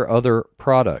any of their other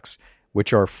products,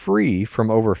 which are free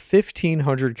from over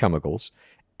 1,500 chemicals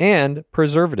and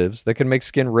preservatives that can make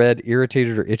skin red,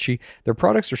 irritated, or itchy. Their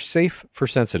products are safe for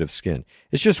sensitive skin.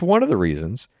 It's just one of the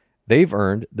reasons they've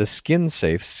earned the Skin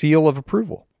Safe seal of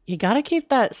approval. You got to keep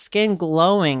that skin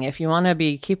glowing if you want to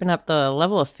be keeping up the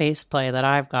level of face play that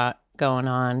I've got going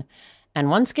on. And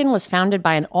OneSkin was founded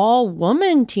by an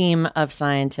all-woman team of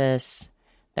scientists.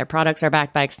 Their products are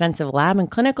backed by extensive lab and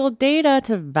clinical data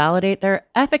to validate their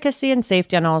efficacy and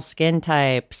safety on all skin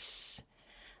types.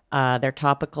 Their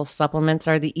topical supplements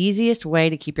are the easiest way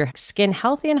to keep your skin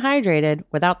healthy and hydrated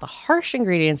without the harsh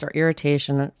ingredients or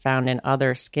irritation found in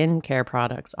other skincare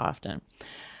products often.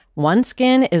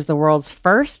 OneSkin is the world's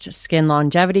first skin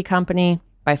longevity company.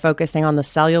 By focusing on the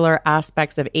cellular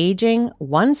aspects of aging,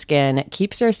 OneSkin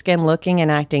keeps your skin looking and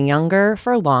acting younger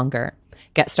for longer.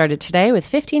 Get started today with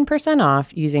 15%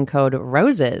 off using code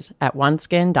ROSES at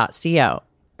oneskin.co.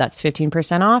 That's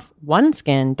 15% off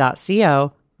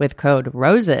oneskin.co with code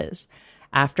ROSES.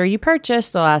 After you purchase,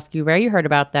 they'll ask you where you heard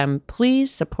about them.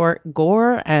 Please support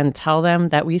Gore and tell them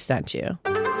that we sent you.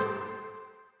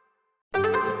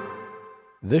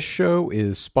 This show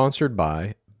is sponsored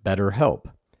by BetterHelp.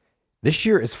 This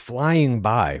year is flying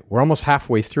by. We're almost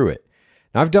halfway through it.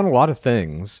 Now, I've done a lot of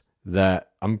things that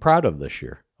I'm proud of this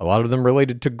year. A lot of them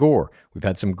related to Gore. We've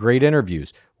had some great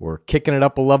interviews. We're kicking it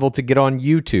up a level to get on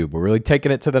YouTube. We're really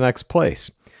taking it to the next place.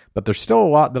 But there's still a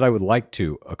lot that I would like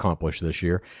to accomplish this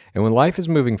year. And when life is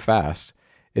moving fast,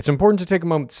 it's important to take a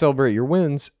moment to celebrate your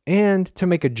wins and to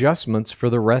make adjustments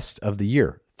for the rest of the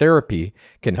year. Therapy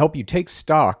can help you take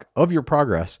stock of your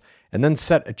progress and then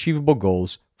set achievable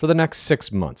goals for the next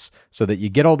 6 months so that you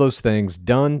get all those things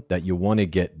done that you want to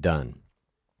get done.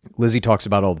 Lizzie talks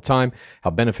about all the time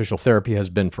how beneficial therapy has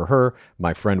been for her.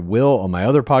 My friend Will on my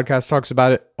other podcast talks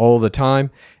about it all the time,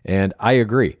 and I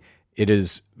agree. It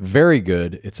is very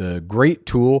good. It's a great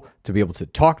tool to be able to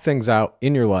talk things out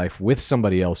in your life with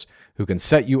somebody else who can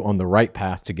set you on the right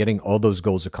path to getting all those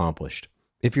goals accomplished.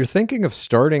 If you're thinking of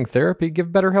starting therapy, give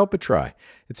BetterHelp a try.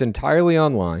 It's entirely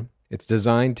online. It's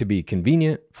designed to be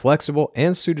convenient, flexible,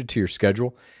 and suited to your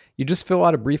schedule. You just fill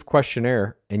out a brief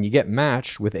questionnaire and you get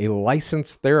matched with a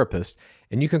licensed therapist,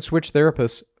 and you can switch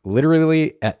therapists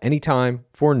literally at any time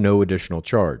for no additional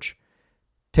charge.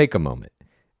 Take a moment.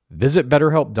 Visit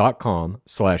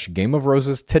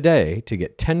BetterHelp.com/GameOfRoses today to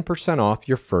get 10% off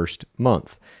your first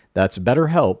month. That's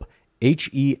BetterHelp,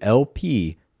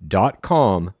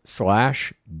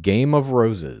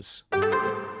 HELP.com/GameOfRoses.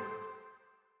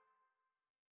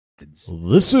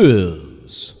 This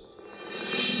is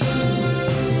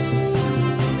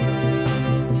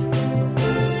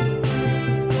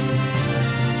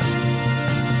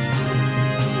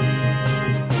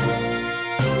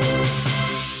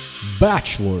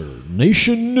Bachelor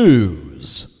Nation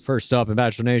News. First up in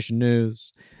Bachelor Nation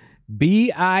News,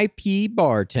 BIP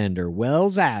bartender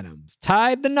Wells Adams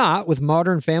tied the knot with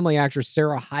Modern Family actress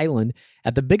Sarah Hyland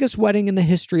at the biggest wedding in the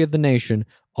history of the nation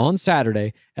on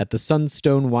Saturday at the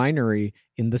Sunstone Winery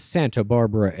in the Santa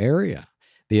Barbara area.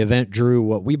 The event drew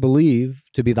what we believe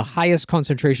to be the highest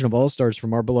concentration of all-stars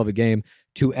from our beloved game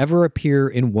to ever appear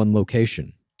in one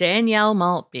location. Danielle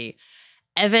Maltby,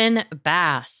 Evan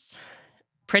Bass,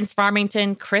 Prince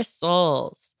Farmington Chris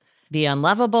Soules, the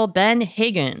unlovable Ben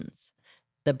Higgins,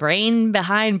 the brain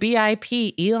behind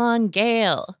BIP Elon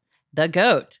Gale, the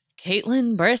GOAT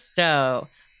Caitlin Bristow,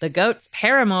 the GOAT's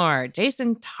paramour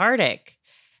Jason Tardik,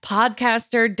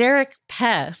 podcaster Derek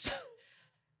Peth,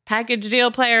 package deal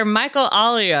player Michael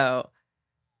Alio,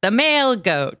 the male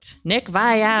GOAT Nick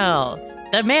Vial,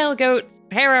 the male GOAT's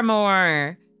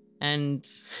paramour, and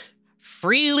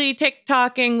freely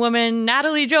TikToking woman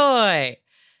Natalie Joy,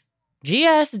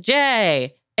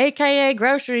 GSJ, a.k.a.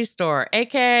 Grocery Store,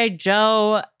 a.k.a.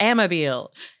 Joe Amabile,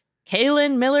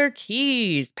 Kaylin Miller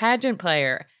Keys, pageant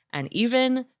player, and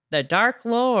even the Dark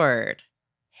Lord,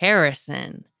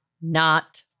 Harrison,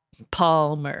 not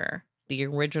Palmer, the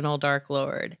original Dark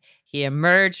Lord. He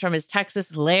emerged from his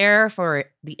Texas lair for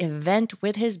the event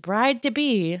with his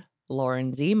bride-to-be,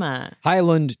 Lauren Zima.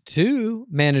 Hyland, too,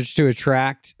 managed to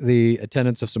attract the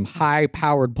attendance of some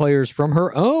high-powered players from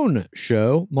her own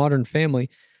show, Modern Family.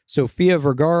 Sofia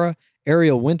Vergara,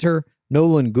 Ariel Winter,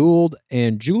 Nolan Gould,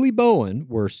 and Julie Bowen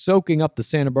were soaking up the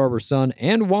Santa Barbara sun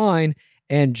and wine,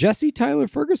 and Jesse Tyler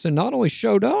Ferguson not only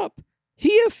showed up,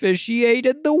 he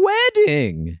officiated the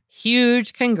wedding.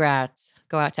 Huge congrats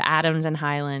go out to Adams and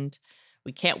Hyland.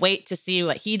 We can't wait to see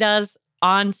what he does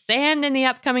on sand in the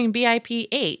upcoming BIP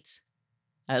 8,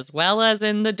 as well as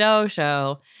in the Doe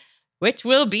Show, which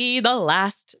will be the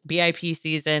last BIP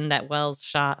season that Wells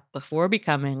shot before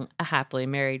becoming a happily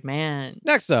married man.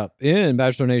 Next up in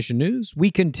Bachelor Nation News, we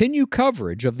continue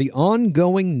coverage of the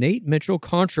ongoing Nate Mitchell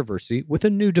controversy with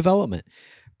a new development.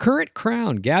 Current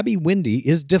Crown Gabby Windey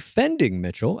is defending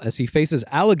Mitchell as he faces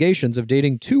allegations of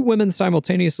dating two women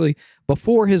simultaneously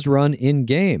before his run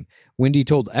in-game. Windey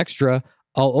told Extra,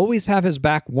 "I'll always have his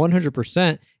back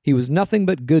 100%. He was nothing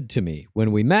but good to me.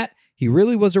 When we met, he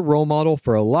really was a role model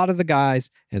for a lot of the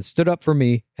guys and stood up for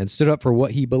me and stood up for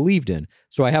what he believed in.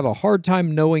 So I have a hard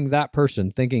time knowing that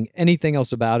person, thinking anything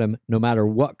else about him, no matter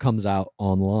what comes out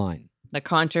online." The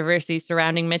controversy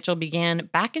surrounding Mitchell began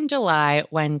back in July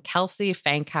when Kelsey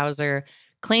Fankhauser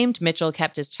claimed Mitchell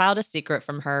kept his child a secret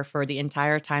from her for the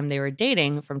entire time they were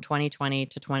dating from 2020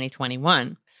 to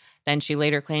 2021. Then she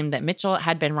later claimed that Mitchell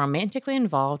had been romantically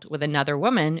involved with another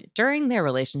woman during their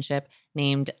relationship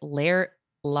named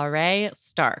Larrae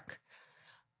Stark.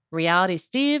 Reality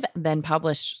Steve then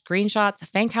published screenshots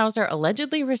Fankhauser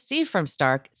allegedly received from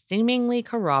Stark, seemingly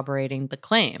corroborating the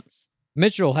claims.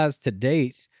 Mitchell has to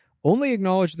date only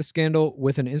acknowledged the scandal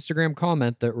with an Instagram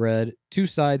comment that read, "Two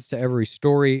sides to every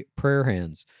story, prayer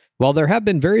hands." While there have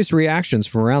been various reactions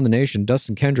from around the nation,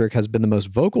 Dustin Kendrick has been the most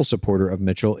vocal supporter of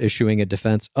Mitchell, issuing a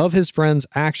defense of his friend's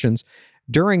actions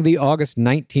during the August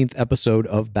 19th episode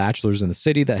of Bachelors in the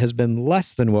City that has been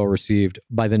less than well received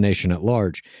by the nation at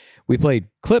large. We played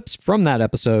clips from that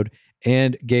episode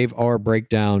and gave our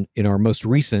breakdown in our most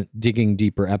recent Digging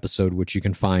Deeper episode, which you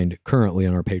can find currently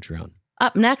on our Patreon.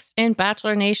 Up next in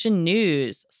Bachelor Nation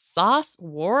news, Sauce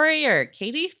Warrior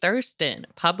Katie Thurston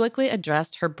publicly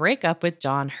addressed her breakup with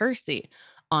John Hersey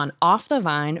on Off the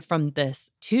Vine from this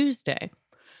Tuesday.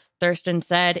 Thurston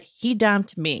said, "He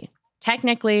dumped me.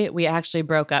 Technically, we actually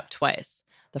broke up twice.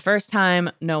 The first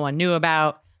time, no one knew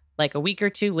about. Like a week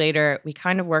or two later, we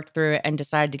kind of worked through it and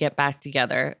decided to get back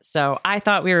together. So I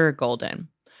thought we were golden."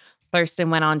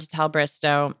 Thurston went on to tell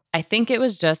Bristow, "I think it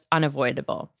was just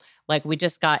unavoidable. Like we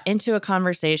just got into a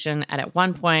conversation, and at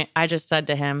one point, I just said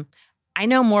to him, I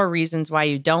know more reasons why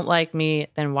you don't like me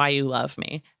than why you love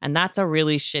me. And that's a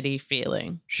really shitty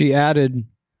feeling." She added,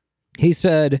 he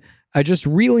said, "I just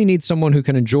really need someone who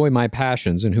can enjoy my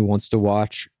passions and who wants to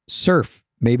watch surf,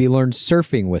 maybe learn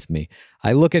surfing with me."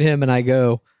 I look at him and I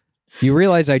go, "You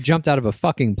realize I jumped out of a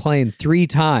fucking plane 3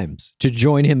 times to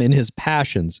join him in his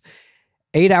passions.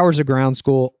 8 hours of ground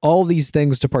school, all these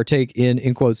things to partake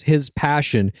in quotes, his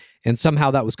passion, and somehow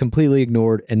that was completely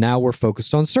ignored, and now we're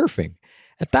focused on surfing."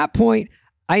 At that point,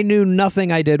 I knew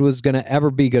nothing I did was going to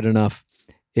ever be good enough.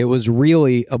 It was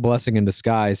really a blessing in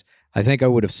disguise. I think I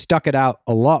would have stuck it out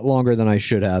a lot longer than I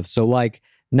should have. So,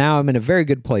 now I'm in a very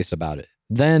good place about it.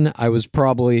 Then I was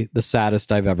probably the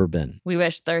saddest I've ever been. We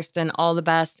wish Thurston all the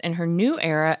best in her new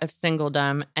era of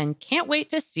singledom and can't wait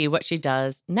to see what she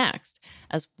does next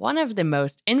as one of the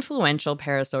most influential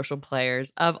parasocial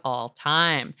players of all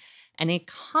time and a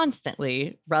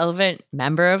constantly relevant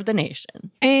member of the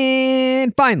nation.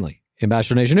 And finally, in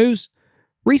Bachelor Nation news,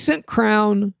 recent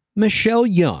Crown Michelle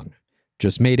Young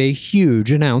just made a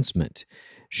huge announcement.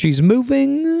 She's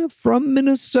moving from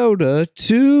Minnesota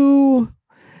to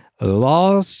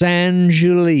Los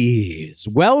Angeles.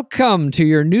 Welcome to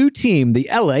your new team, the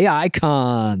LA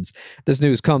Icons. This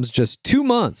news comes just 2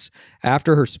 months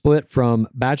after her split from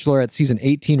Bachelorette Season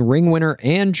 18 ring winner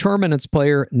and Charm Minutes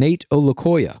player Nate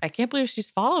Olukoya. I can't believe she's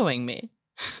following me.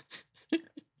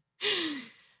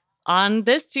 On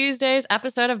this Tuesday's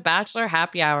episode of Bachelor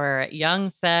Happy Hour,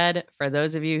 Young said, "For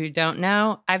those of you who don't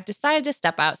know, I've decided to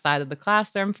step outside of the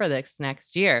classroom for this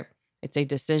next year. It's a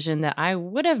decision that I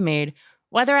would have made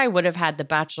whether I would have had the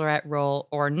Bachelorette role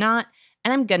or not,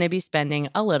 and I'm going to be spending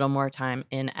a little more time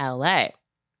in LA."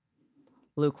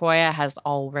 Lukoya has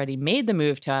already made the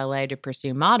move to LA to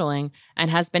pursue modeling and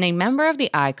has been a member of the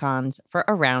Icons for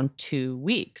around 2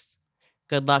 weeks.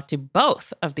 Good luck to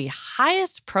both of the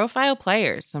highest profile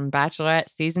players from Bachelorette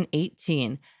Season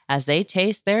 18 as they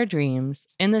chase their dreams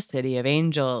in the City of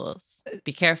Angels.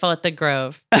 Be careful at the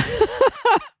Grove.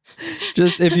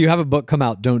 Just if you have a book come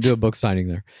out, don't do a book signing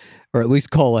there. Or at least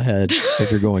call ahead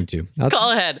if you're going to.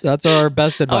 Call ahead. That's our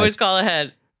best advice. Always call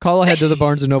ahead. Call ahead to the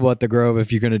Barnes & Noble at the Grove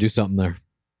if you're going to do something there.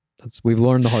 We've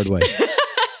learned the hard way.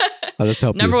 I'll just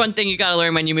help Number you. one thing you got to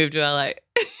learn when you move to LA.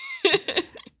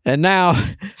 And now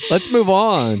let's move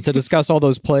on to discuss all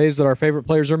those plays that our favorite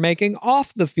players are making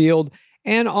off the field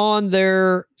and on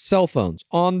their cell phones,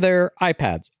 on their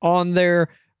iPads, on their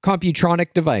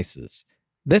computronic devices.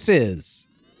 This is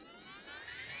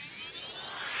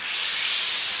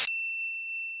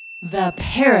The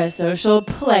Parasocial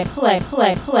Play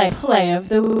of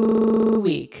the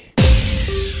Week.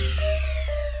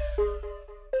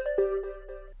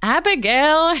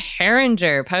 Abigail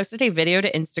Herringer posted a video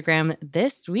to Instagram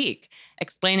this week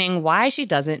explaining why she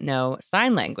doesn't know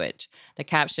sign language. The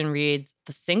caption reads,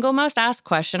 "The single most asked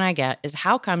question I get is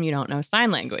how come you don't know sign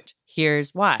language?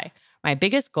 Here's why. My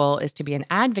biggest goal is to be an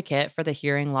advocate for the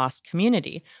hearing loss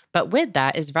community, but with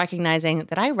that is recognizing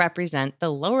that I represent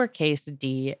the lowercase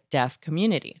d deaf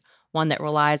community, one that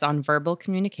relies on verbal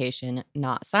communication,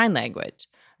 not sign language.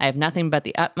 I have nothing but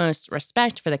the utmost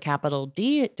respect for the capital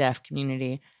D deaf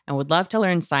community and would love to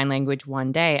learn sign language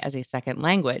one day as a second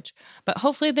language, but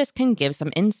hopefully this can give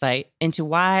some insight into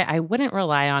why I wouldn't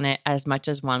rely on it as much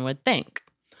as one would think."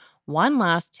 One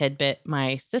last tidbit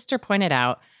my sister pointed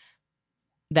out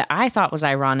that I thought was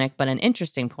ironic, but an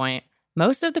interesting point.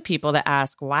 Most of the people that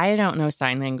ask why I don't know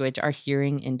sign language are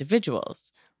hearing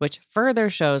individuals. which further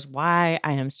shows why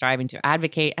I am striving to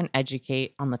advocate and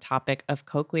educate on the topic of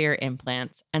cochlear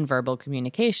implants and verbal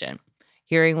communication.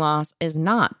 Hearing loss is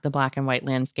not the black and white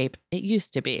landscape it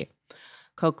used to be.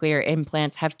 Cochlear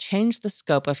implants have changed the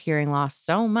scope of hearing loss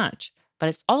so much, but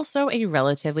it's also a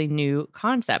relatively new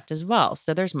concept as well,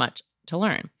 so there's much to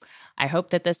learn. I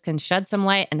hope that this can shed some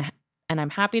light, and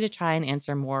I'm happy to try and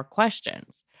answer more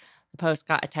questions. The post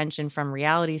got attention from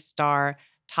reality star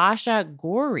Tasha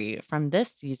Gorey from this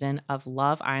season of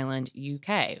Love Island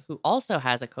UK, who also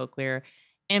has a cochlear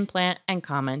implant and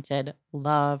commented,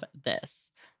 "Love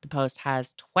this." The post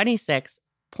has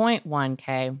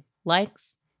 26.1K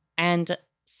likes and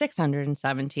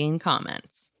 617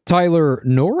 comments. Tyler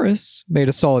Norris made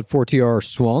a solid 4TR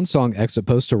Swan Song exit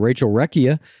post to Rachel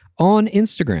Recchia on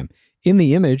Instagram. In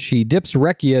the image, he dips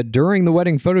Recchia during the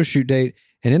wedding photo shoot date,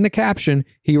 and in the caption,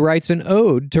 he writes an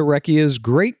ode to Recchia's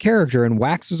great character and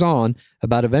waxes on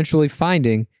about eventually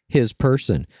finding his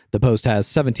person. The post has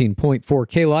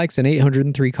 17.4K likes and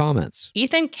 803 comments.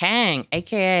 Ethan Kang,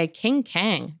 aka King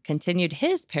Kang, continued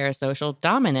his parasocial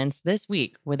dominance this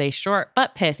week with a short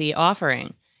but pithy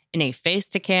offering. In a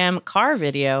face-to-cam car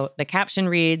video, the caption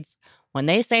reads, "When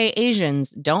they say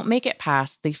Asians don't make it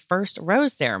past the first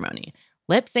rose ceremony,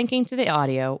 lip-syncing to the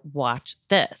audio, watch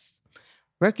this."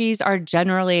 Rookies are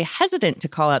generally hesitant to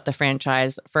call out the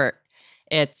franchise for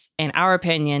its, in our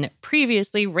opinion,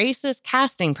 previously racist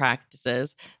casting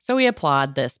practices, so we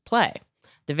applaud this play.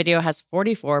 The video has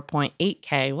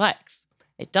 44.8K likes.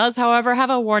 It does, however,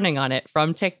 have a warning on it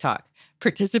from TikTok.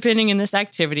 Participating in this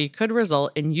activity could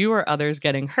result in you or others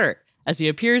getting hurt, as he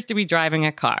appears to be driving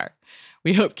a car.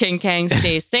 We hope King Kang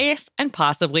stays safe and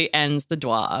possibly ends the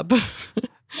dwab.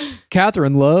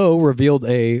 Catherine Lowe revealed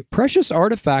a precious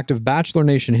artifact of Bachelor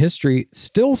Nation history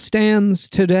still stands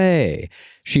today.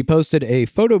 She posted a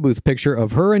photo booth picture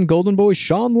of her and Golden Boy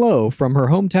Sean Lowe from her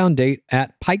hometown date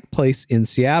at Pike Place in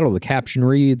Seattle. The caption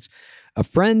reads, "A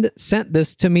friend sent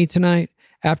this to me tonight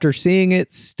after seeing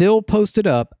it still posted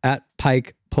up at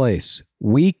Pike Place.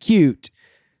 We cute."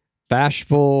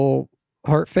 Bashful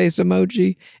heart face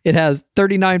emoji. It has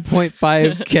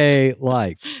 39.5K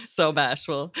likes. So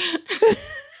bashful.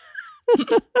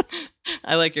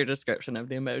 I like your description of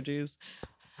the emojis.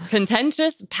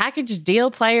 Contentious package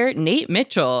deal player Nate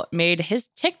Mitchell made his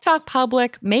TikTok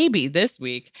public maybe this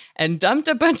week and dumped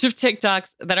a bunch of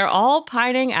TikToks that are all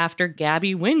pining after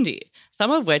Gabby Windey,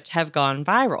 some of which have gone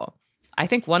viral. I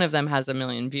think one of them has 1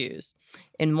 million views.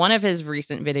 In one of his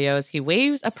recent videos, he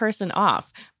waves a person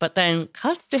off, but then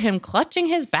cuts to him clutching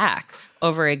his back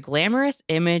over a glamorous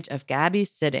image of Gabby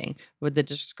sitting with the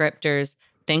descriptors,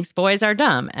 "thinks boys are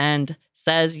dumb," and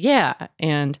says, "yeah,"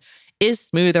 and "is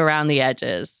smooth around the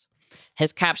edges."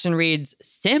 His caption reads,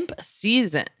 "Simp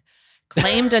season.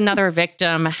 Claimed another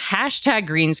victim. Hashtag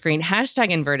green screen.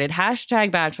 Hashtag inverted. Hashtag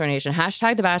Bachelor Nation.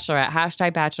 Hashtag The Bachelorette.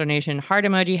 Hashtag Bachelor Nation. Heart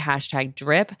emoji. Hashtag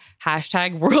drip.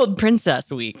 Hashtag World Princess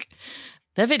Week."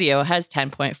 The video has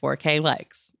 10.4K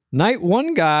likes. Night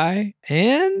One guy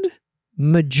and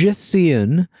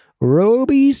magician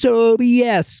Roby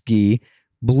Sobieski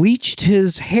bleached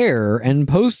his hair and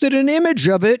posted an image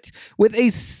of it with a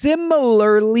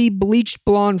similarly bleached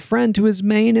blonde friend to his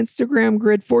main Instagram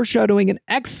grid, foreshadowing an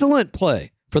excellent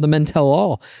play for the Men Tell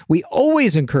All. We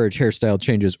always encourage hairstyle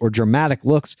changes or dramatic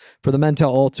looks for the Men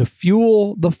Tell All to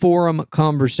fuel the forum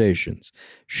conversations.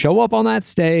 Show up on that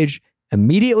stage,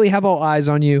 immediately have all eyes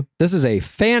on you. This is a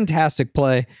fantastic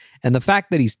play, and the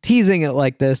fact that he's teasing it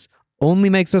like this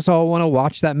only makes us all want to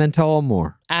watch that Men Tell All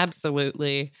more.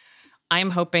 Absolutely.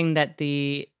 I'm hoping that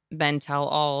the Men Tell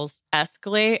Alls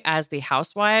escalate as the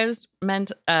Housewives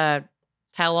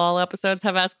Tell All episodes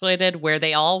have escalated, where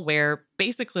they all wear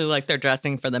basically like they're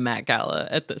dressing for the Met Gala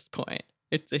at this point.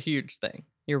 It's a huge thing.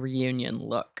 Your reunion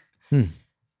look.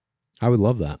 I would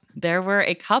love that. There were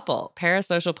a couple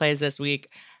parasocial plays this week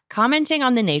commenting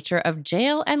on the nature of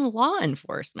jail and law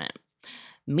enforcement.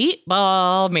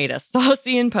 Meatball made a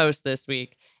saucy post this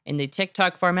week in the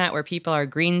TikTok format where people are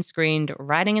green screened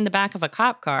riding in the back of a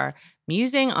cop car,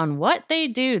 musing on what they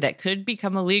do that could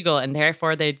become illegal and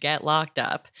therefore they'd get locked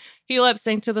up. He lip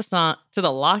synced to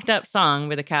the locked up song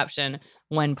with a caption,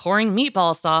 "When pouring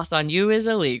meatball sauce on you is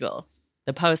illegal."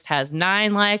 The post has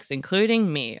 9 likes,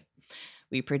 including me.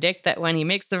 We predict that when he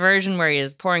makes the version where he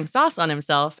is pouring sauce on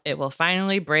himself, it will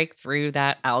finally break through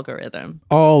that algorithm.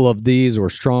 All of these were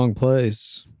strong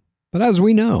plays. But as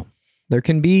we know, there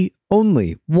can be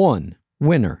only one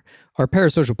winner. Our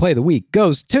parasocial play of the week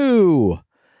goes to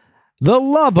the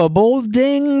lovable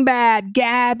dingbat,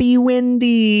 Gabby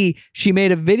Windey. She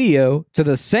made a video to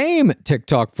the same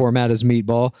TikTok format as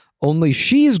Meatball, only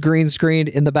she's green screened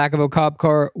in the back of a cop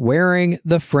car wearing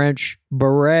the French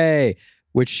beret,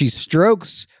 which she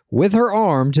strokes with her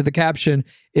arm to the caption,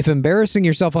 "If embarrassing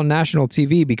yourself on national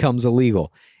TV becomes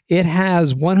illegal." It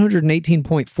has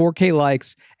 118.4K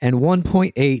likes and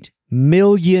 1.8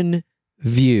 million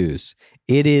views.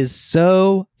 It is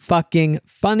so fucking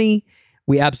funny.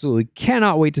 We absolutely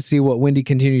cannot wait to see what Wendy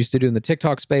continues to do in the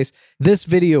TikTok space. This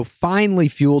video finally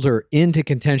fueled her into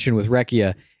contention with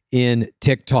Rekia in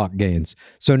TikTok gains.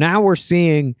 So now we're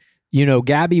seeing,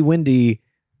 Gabby Wendy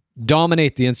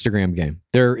dominate the Instagram game.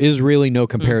 There is really no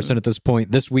comparison at this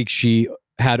point. This week she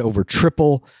had over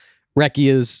triple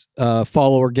Rekia's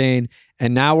follower gain,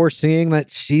 and now we're seeing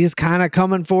that she's kind of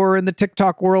coming for her in the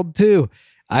TikTok world too.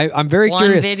 I'm very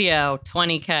curious. One video,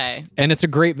 20K. And it's a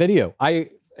great video.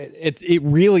 It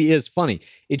really is funny.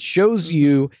 It shows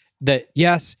you that,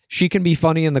 yes, she can be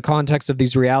funny in the context of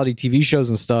these reality TV shows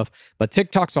and stuff, but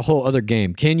TikTok's a whole other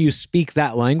game. Can you speak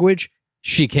that language?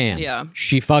 She can. Yeah.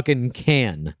 She fucking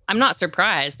can. I'm not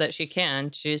surprised that she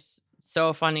can. She's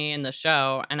so funny in the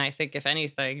show. And I think, if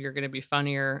anything, you're going to be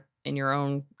funnier in your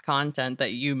own content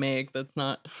that you make that's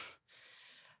not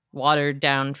watered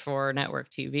down for network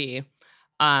TV.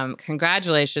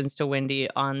 Congratulations to Wendy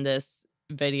on this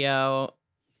video.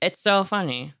 It's so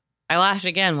funny. I laughed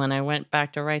again when I went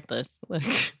back to write this.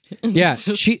 Yeah,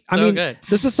 good.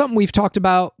 This is something we've talked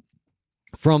about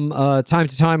from time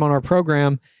to time on our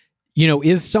program.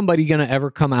 Is somebody going to ever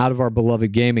come out of our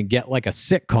beloved game and get like a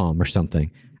sitcom or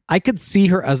something? I could see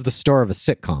her as the star of a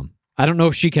sitcom. I don't know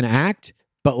if she can act,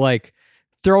 but like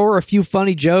throw her a few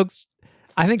funny jokes.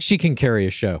 I think she can carry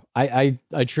a show. I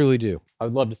truly do. I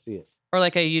would love to see it. Or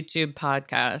like a YouTube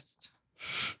podcast.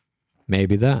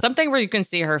 Maybe that. Something where you can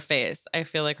see her face. I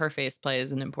feel like her face play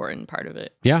is an important part of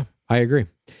it. Yeah, I agree.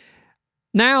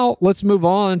 Now, let's move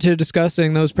on to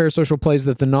discussing those parasocial plays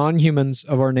that the non-humans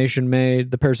of our nation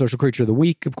made. The parasocial creature of the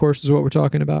week, of course, is what we're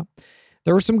talking about.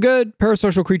 There were some good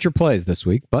parasocial creature plays this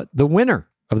week, but the winner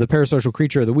of the parasocial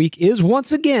creature of the week is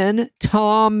once again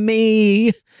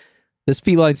Tommy. This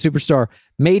feline superstar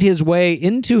made his way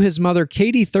into his mother,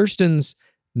 Katie Thurston's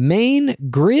main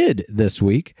grid this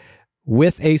week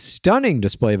with a stunning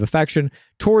display of affection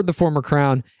toward the former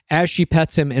crown as she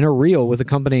pets him in a reel with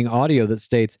accompanying audio that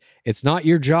states, "It's not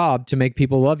your job to make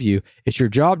people love you. It's your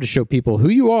job to show people who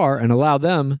you are and allow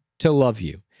them to love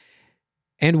you."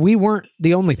 And we weren't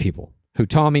the only people who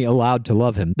Tommy allowed to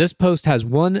love him. This post has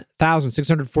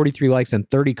 1,643 likes and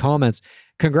 30 comments.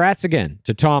 Congrats again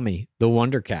to Tommy, the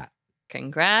Wonder Cat.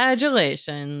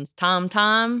 Congratulations,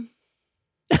 Tom.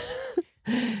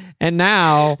 And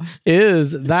now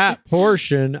is that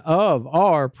portion of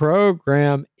our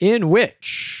program in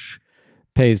which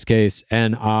Pays Case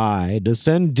and I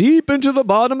descend deep into the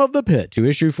bottom of the pit to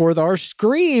issue forth our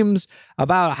screams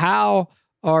about how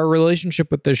our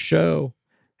relationship with this show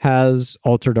has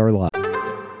altered our lives.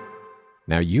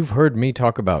 Now, you've heard me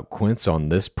talk about Quince on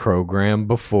this program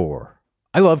before.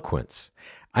 I love Quince.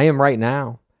 I am right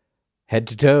now head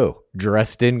to toe,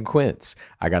 dressed in Quince.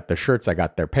 I got their shirts, I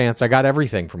got their pants, I got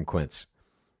everything from Quince.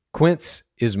 Quince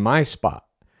is my spot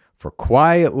for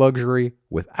quiet luxury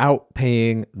without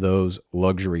paying those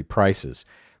luxury prices.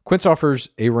 Quince offers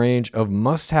a range of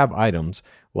must-have items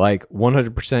like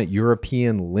 100%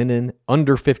 European linen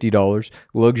under $50,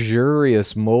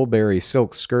 luxurious mulberry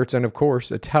silk skirts, and of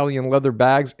course, Italian leather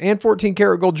bags and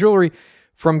 14-karat gold jewelry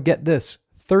from, get this,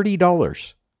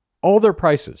 $30. All their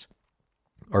prices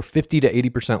are 50 to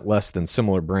 80% less than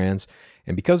similar brands.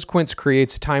 And because Quince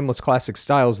creates timeless classic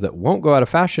styles that won't go out of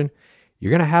fashion, you're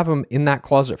going to have them in that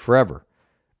closet forever.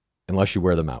 Unless you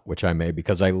wear them out, which I may,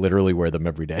 because I literally wear them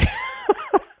every day.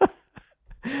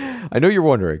 I know you're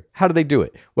wondering, how do they do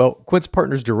it? Well, Quince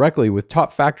partners directly with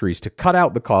top factories to cut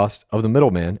out the cost of the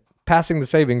middleman, passing the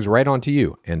savings right on to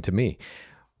you and to me.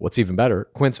 What's even better,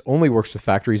 Quince only works with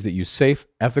factories that use safe,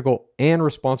 ethical, and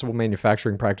responsible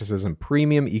manufacturing practices and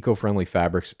premium eco-friendly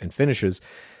fabrics and finishes,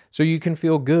 so you can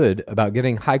feel good about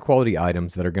getting high-quality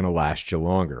items that are going to last you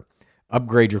longer.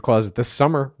 Upgrade your closet this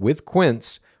summer with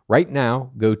Quince. Right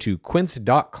now, go to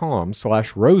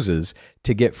quince.com/roses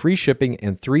to get free shipping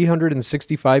and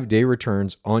 365-day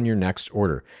returns on your next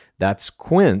order. That's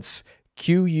Quince,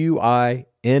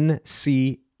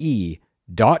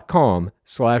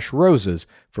 QUINCE.com/roses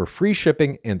for free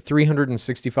shipping and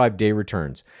 365-day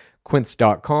returns.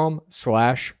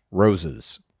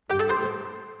 Quince.com/roses.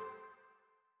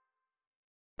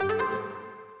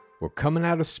 We're coming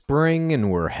out of spring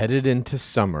and we're headed into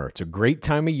summer. It's a great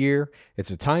time of year. It's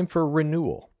a time for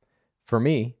renewal. For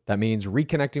me, that means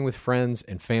reconnecting with friends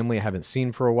and family I haven't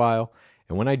seen for a while.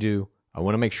 And when I do, I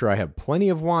want to make sure I have plenty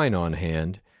of wine on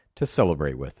hand to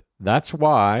celebrate with. That's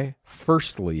why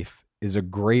First Leaf is a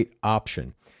great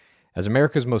option. As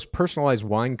America's most personalized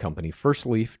wine company, First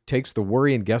Leaf takes the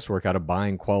worry and guesswork out of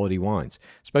buying quality wines,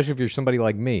 especially if you're somebody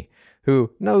like me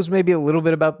who knows maybe a little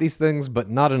bit about these things, but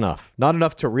not enough. Not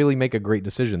enough to really make a great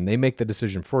decision. They make the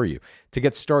decision for you. To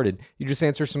get started, you just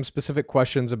answer some specific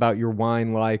questions about your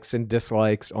wine likes and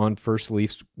dislikes on First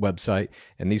Leaf's website,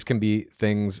 and these can be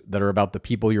things that are about the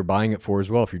people you're buying it for as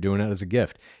well if you're doing it as a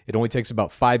gift. It only takes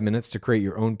about 5 minutes to create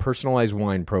your own personalized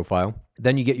wine profile.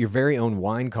 Then you get your very own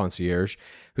wine concierge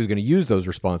who's going to use those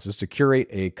responses to curate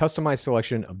a customized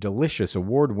selection of delicious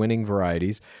award-winning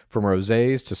varieties from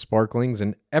rosés to sparklings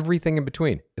and everything in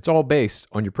between. It's all based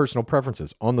on your personal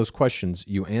preferences, on those questions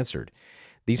you answered.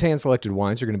 These hand-selected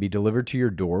wines are going to be delivered to your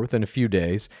door within a few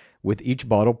days, with each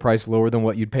bottle priced lower than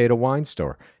what you'd pay at a wine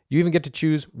store. You even get to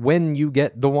choose when you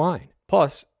get the wine.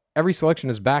 Plus, every selection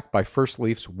is backed by First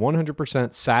Leaf's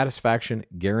 100% satisfaction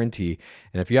guarantee.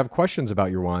 And if you have questions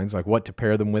about your wines, like what to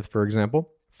pair them with, for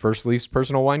example, First Leaf's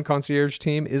personal wine concierge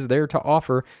team is there to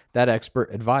offer that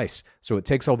expert advice. So it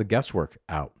takes all the guesswork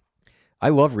out. I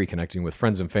love reconnecting with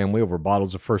friends and family over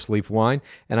bottles of First Leaf wine,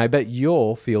 and I bet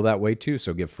you'll feel that way too.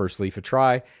 So give First Leaf a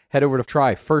try. Head over to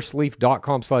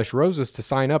tryfirstleaf.com/roses to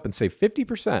sign up and save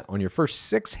 50% on your first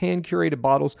 6 hand-curated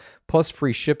bottles plus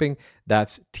free shipping.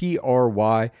 That's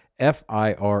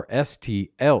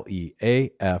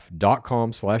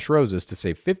tryfirstleaf.com/roses to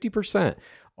save 50%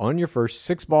 on your first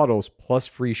 6 bottles plus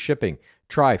free shipping.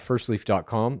 Try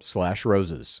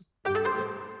firstleaf.com/roses.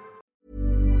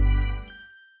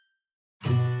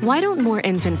 Why don't more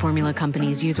infant formula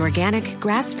companies use organic,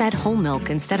 grass-fed whole milk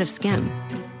instead of skim?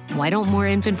 Why don't more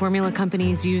infant formula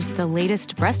companies use the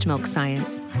latest breast milk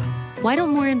science? Why don't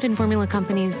more infant formula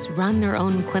companies run their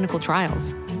own clinical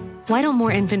trials? Why don't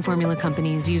more infant formula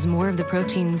companies use more of the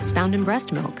proteins found in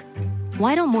breast milk?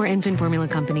 Why don't more infant formula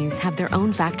companies have their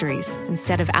own factories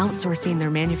instead of outsourcing their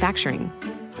manufacturing?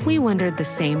 We wondered the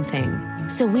same thing.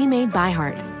 So we made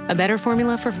ByHeart, a better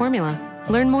formula for formula.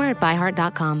 Learn more at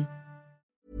byheart.com.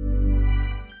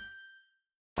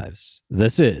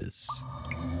 This is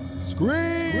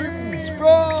Screams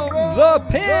from the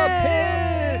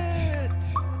Pit!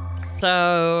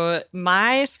 So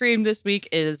my scream this week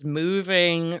is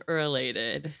moving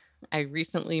related. I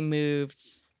recently moved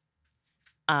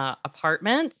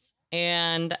apartments,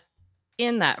 and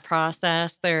in that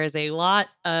process, there is a lot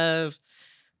of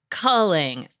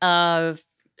culling of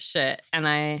shit, and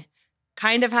I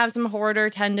kind of have some hoarder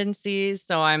tendencies,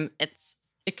 so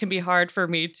it can be hard for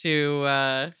me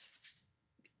to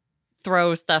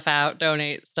throw stuff out,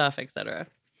 donate stuff, etc.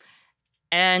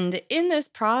 And in this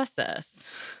process,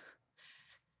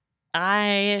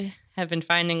 I have been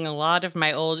finding a lot of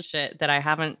my old shit that I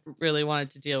haven't really wanted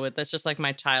to deal with. That's just like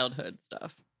my childhood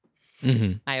stuff.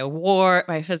 Mm-hmm.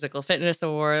 My physical fitness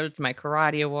awards, my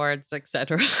karate awards,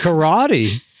 etc.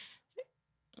 Karate?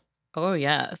 Oh,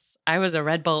 yes. I was a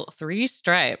Red Belt 3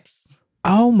 stripes.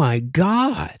 Oh, my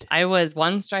God. I was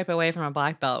 1 stripe away from a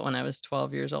black belt when I was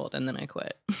 12 years old, and then I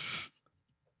quit.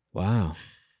 Wow.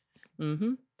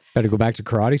 Mm-hmm. Better go back to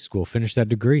karate school, finish that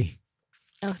degree.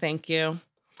 Oh, thank you.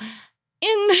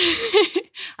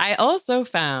 I also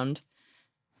found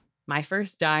my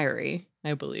first diary,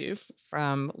 I believe,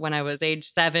 from when I was age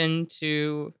 7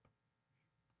 to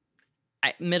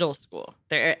middle school.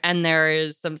 There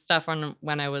is some stuff on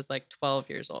when I was like 12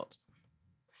 years old.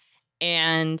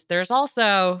 And there's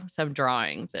also some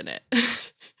drawings in it.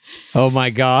 Oh, my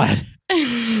God.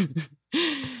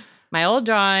 My old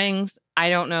drawings, I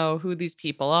don't know who these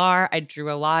people are. I drew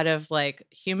a lot of like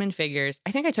human figures.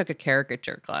 I think I took a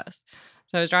caricature class.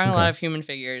 So I was drawing a lot of human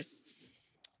figures.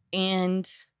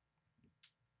 And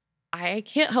I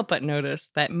can't help but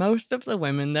notice that most of the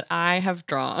women that I have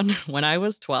drawn when I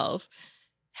was 12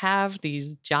 have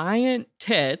these giant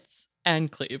tits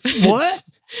and cleavage. What?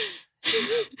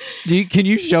 Can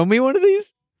you show me one of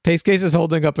these? Pace Case is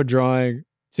holding up a drawing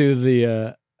to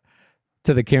the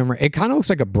camera. It kind of looks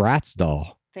like a Bratz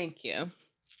doll. Thank you.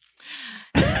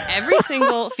 Every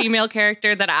single female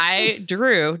character that I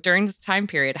drew during this time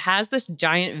period has this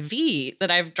giant V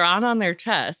that I've drawn on their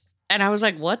chest. And I was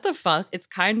like, what the fuck? It's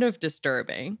kind of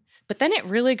disturbing. But then it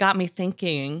really got me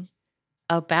thinking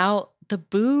about the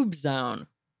boob zone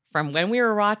from when we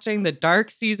were watching the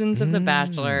dark seasons of The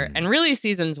Bachelor, and really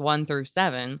seasons 1 through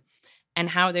 7, and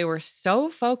how they were so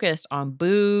focused on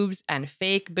boobs and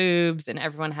fake boobs, and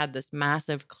everyone had this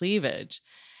massive cleavage.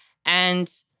 And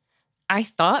I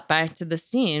thought back to the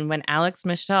scene when Alex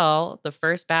Michel, the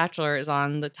first Bachelor, is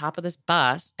on the top of this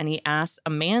bus, and he asks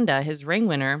Amanda, his ring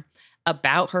winner,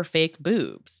 about her fake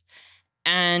boobs.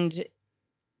 And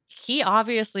he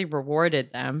obviously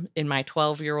rewarded them in my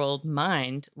 12-year-old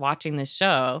mind watching this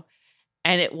show.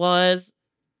 And it was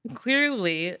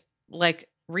clearly like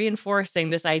reinforcing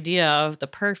this idea of the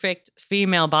perfect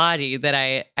female body that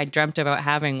I dreamt about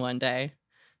having one day.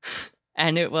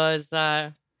 And it was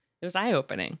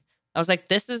eye-opening. I was like,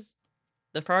 this is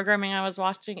the programming I was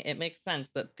watching. It makes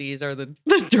sense that these are the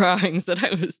drawings that I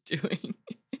was doing.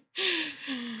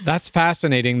 That's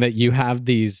fascinating that you have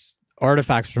these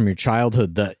artifacts from your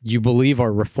childhood that you believe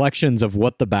are reflections of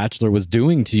what The Bachelor was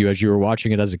doing to you as you were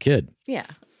watching it as a kid. Yeah.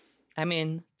 I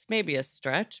mean, it's maybe a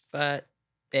stretch, but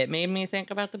it made me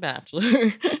think about The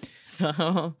Bachelor.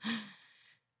 So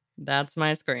that's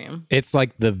my scream. It's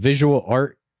like the visual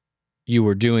art you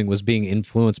were doing was being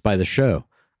influenced by the show.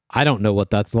 I don't know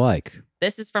what that's like.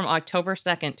 This is from October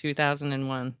 2nd,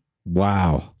 2001.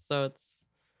 Wow. So it's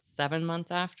 7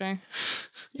 months after.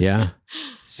 Yeah.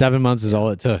 7 months is all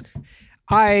it took.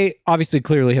 I obviously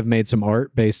clearly have made some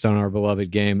art based on our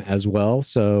beloved game as well.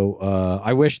 So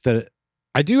I wish that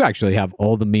I do actually have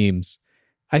all the memes.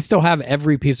 I still have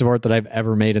every piece of art that I've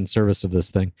ever made in service of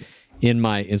this thing in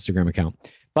my Instagram account.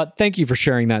 But thank you for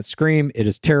sharing that scream. It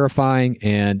is terrifying,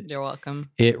 and you're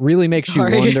welcome. It really makes you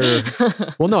wonder.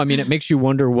 Well, no, I mean, it makes you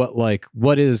wonder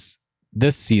what is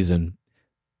this season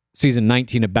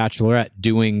 19 of Bachelorette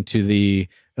doing to the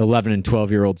 11 and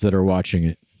 12-year-olds that are watching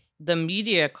it? The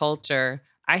media culture,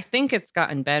 I think it's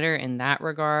gotten better in that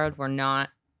regard.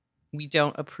 We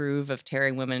don't approve of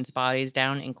tearing women's bodies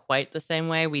down in quite the same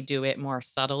way. We do it more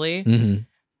subtly.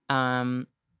 Mm-hmm.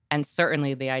 And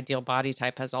certainly the ideal body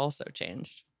type has also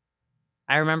changed.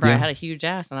 I remember I had a huge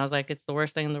ass and I was like, it's the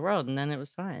worst thing in the world. And then it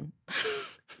was fine.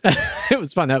 It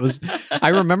was fun. I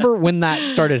remember when that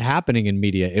started happening in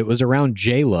media. It was around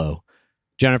J-Lo,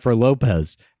 Jennifer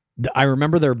Lopez. I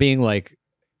remember there being like,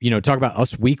 talk about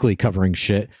Us Weekly covering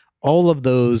shit. All of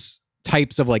those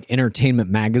types of like entertainment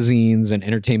magazines and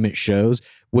entertainment shows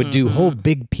would do whole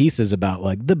big pieces about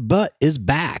like the butt is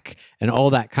back and all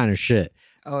that kind of shit.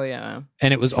 Oh, yeah.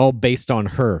 And it was all based on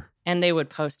her. And they would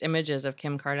post images of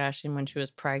Kim Kardashian when she was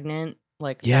pregnant,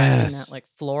 like in that like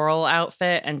floral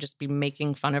outfit, and just be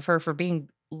making fun of her for being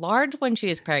large when she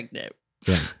is pregnant.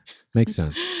 Yeah, makes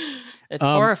sense. It's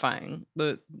horrifying,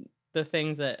 the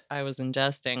things that I was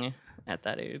ingesting at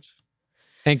that age.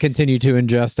 And continue to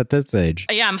ingest at this age.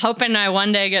 Yeah, I'm hoping I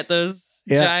one day get those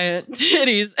giant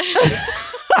titties.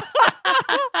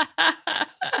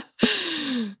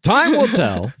 Time will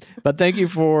tell. But thank you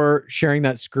for sharing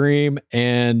that scream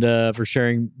and for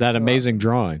sharing that amazing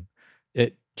drawing.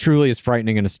 It truly is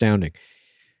frightening and astounding.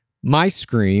 My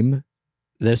scream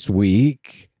this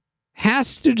week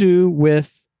has to do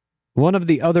with one of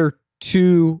the other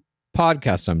two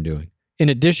podcasts I'm doing. In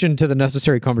addition to the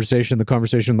necessary conversation, the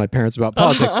conversation with my parents about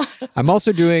politics, I'm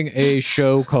also doing a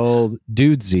show called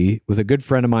Dudesy with a good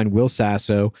friend of mine, Will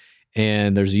Sasso.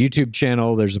 And there's a YouTube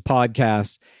channel, there's a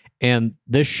podcast, and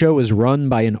this show is run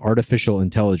by an artificial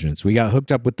intelligence. We got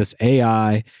hooked up with this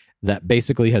AI that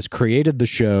basically has created the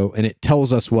show, and it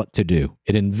tells us what to do.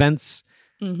 It invents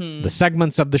the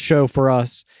segments of the show for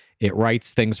us. It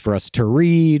writes things for us to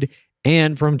read.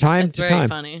 And from time to time... It's very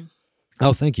funny.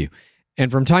 Oh, thank you.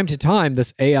 And from time to time,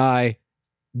 this AI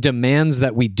demands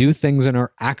that we do things in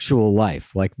our actual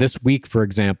life. Like this week, for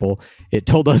example, it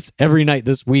told us every night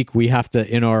this week we have to,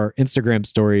 in our Instagram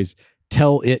stories,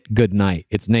 tell it good night.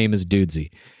 Its name is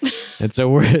Dudesy. And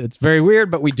so it's very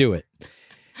weird, but we do it.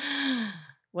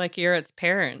 Like you're its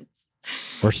parents.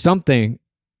 Or something.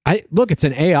 It's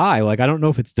an AI. Like, I don't know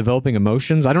if it's developing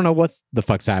emotions. I don't know what the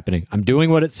fuck's happening. I'm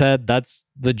doing what it said. That's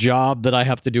the job that I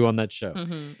have to do on that show.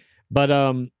 Mm-hmm. But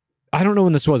I don't know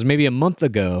when this was. Maybe a month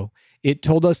ago, it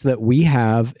told us that we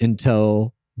have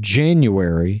until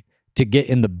January to get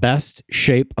in the best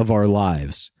shape of our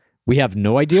lives. We have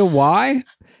no idea why.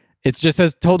 It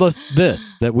just told us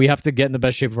that we have to get in the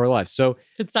best shape of our lives. So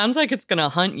it sounds like it's gonna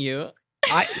hunt you.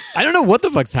 I don't know what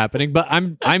the fuck's happening, but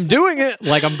I'm doing it.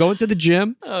 Like, I'm going to the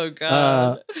gym. Oh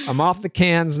God. I'm off the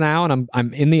cans now, and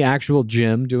I'm in the actual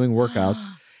gym doing workouts.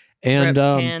 And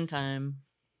can time.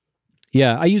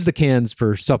 Yeah, I use the cans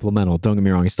for supplemental. Don't get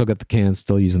me wrong. I still got the cans,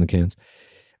 still using the cans.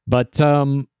 But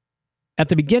at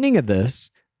the beginning of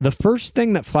this, the first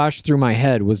thing that flashed through my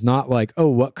head was not like, oh,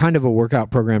 what kind of a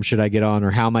workout program should I get on,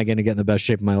 or how am I going to get in the best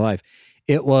shape of my life?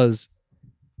 It was,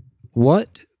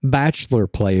 what Bachelor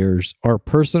players are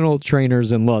personal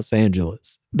trainers in Los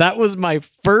Angeles? That was my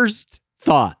first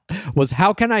thought, was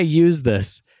how can I use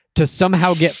this to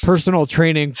somehow get personal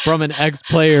training from an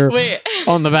ex-player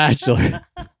on The Bachelor?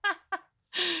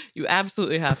 You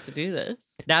absolutely have to do this.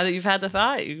 Now that you've had the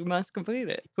thought, you must complete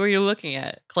it. Who are you looking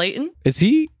at? Clayton? Is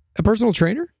he a personal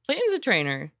trainer? Clayton's a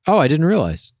trainer. Oh, I didn't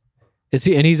realize. Is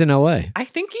he? And he's in LA. I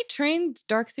think he trained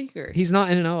Darkseeker. He's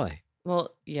not in LA.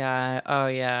 Well, yeah. Oh,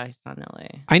 yeah. He's not in LA.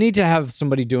 I need to have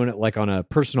somebody doing it like on a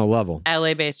personal level.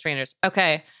 LA-based trainers.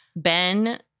 Okay.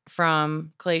 Ben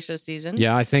from Kalicia's season.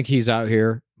 Yeah, I think he's out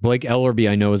here. Blake Ellerby,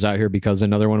 I know, is out here because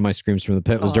another one of my Screams from the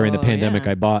Pit was during the pandemic.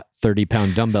 Yeah. I bought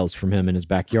 30-pound dumbbells from him in his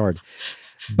backyard.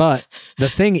 But the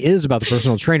thing is about the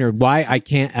personal trainer, why I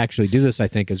can't actually do this, I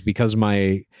think, is because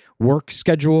my work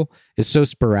schedule is so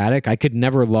sporadic. I could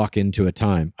never lock into a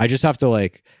time. I just have to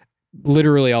like,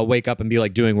 literally, I'll wake up and be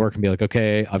like doing work and be like,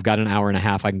 okay, I've got an hour and a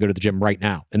half. I can go to the gym right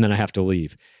now. And then I have to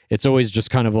leave. It's always just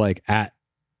kind of like at,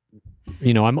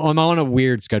 you know, I'm on a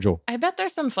weird schedule. I bet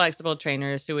there's some flexible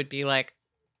trainers who would be like,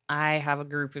 I have a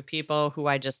group of people who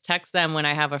I just text them when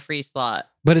I have a free slot.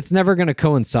 But it's never going to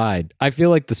coincide. I feel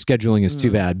like the scheduling is too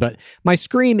bad. But my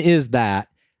Scream is that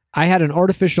I had an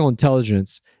artificial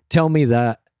intelligence tell me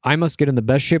that I must get in the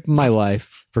best shape of my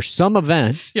life for some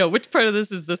event. Yo, which part of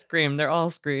this is the Scream? They're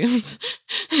all Screams.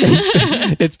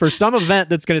 It's for some event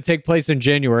that's going to take place in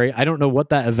January. I don't know what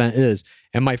that event is.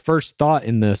 And my first thought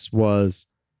in this was,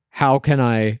 how can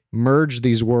I merge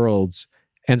these worlds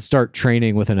and start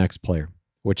training with an ex-player?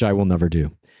 Which I will never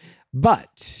do.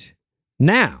 But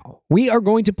now we are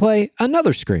going to play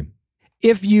another Scream.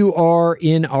 If you are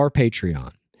in our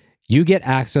Patreon, you get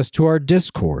access to our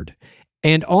Discord.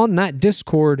 And on that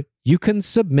Discord, you can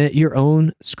submit your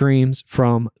own Screams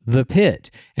from the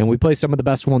Pit. And we play some of the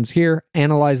best ones here,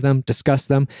 analyze them, discuss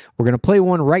them. We're going to play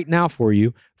one right now for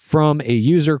you from a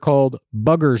user called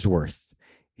Buggersworth.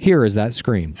 Here is that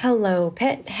Scream. Hello,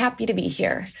 Pit. Happy to be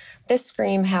here. This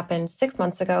Scream happened 6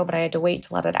 months ago, but I had to wait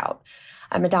to let it out.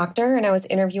 I'm a doctor, and I was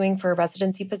interviewing for a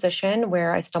residency position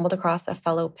where I stumbled across a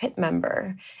fellow Pit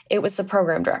member. It was the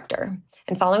program director.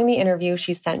 And following the interview,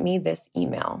 she sent me this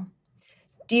email.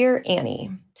 Dear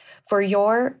Annie, for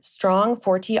your strong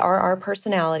 4TRR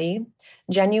personality,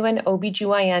 genuine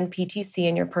OBGYN PTC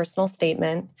in your personal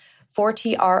statement,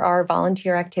 4TRR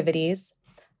volunteer activities,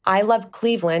 I love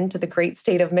Cleveland to the great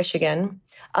state of Michigan,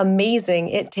 amazing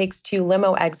It Takes Two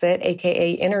limo exit,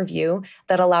 aka interview,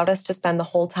 that allowed us to spend the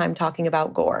whole time talking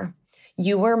about gore.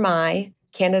 You were my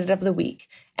candidate of the week,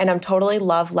 and I'm totally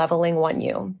love leveling one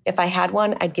you. If I had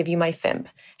one, I'd give you my FIMP.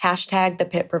 Hashtag the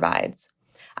Pit provides.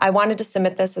 I wanted to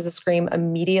submit this as a Scream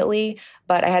immediately,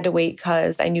 but I had to wait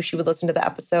because I knew she would listen to the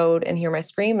episode and hear my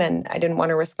Scream, and I didn't want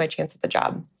to risk my chance at the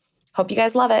job. Hope you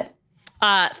guys love it.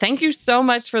 Thank you so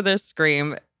much for this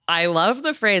Scream. I love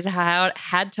the phrase, how it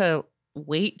had to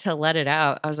wait to let it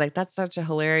out. I was like, that's such a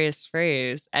hilarious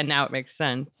phrase. And now it makes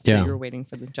sense. Yeah. That you were waiting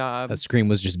for the job. That Scream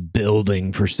was just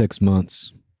building for 6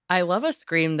 months. I love a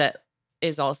Scream that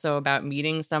is also about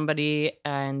meeting somebody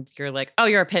and you're like, oh,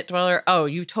 you're a Pit dweller. Oh,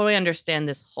 you totally understand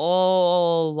this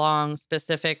whole long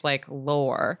specific like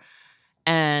lore.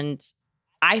 And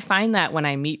I find that when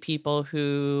I meet people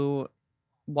who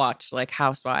watch like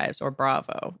Housewives or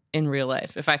Bravo in real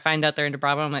life, if I find out they're into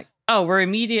Bravo, I'm like, oh, we're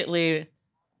immediately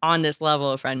on this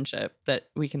level of friendship that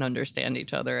we can understand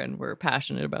each other and we're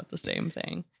passionate about the same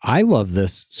thing. I love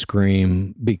this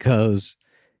Scream because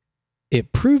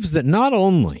it proves that not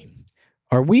only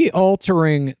are we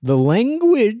altering the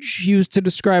language used to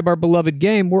describe our beloved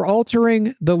game, we're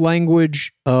altering the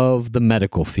language of the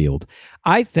medical field.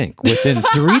 I think within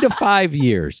 3 to 5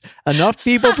 years, enough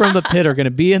people from the Pit are going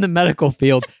to be in the medical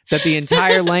field that the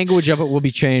entire language of it will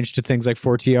be changed to things like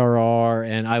 4TRR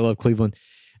and I Love Cleveland.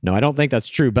 No, I don't think that's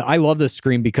true, but I love this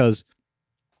Scream because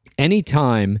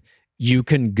anytime you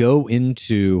can go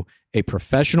into a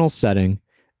professional setting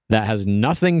that has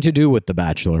nothing to do with The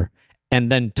Bachelor and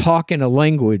then talk in a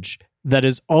language that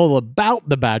is all about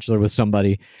The Bachelor with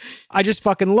somebody, I just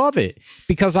fucking love it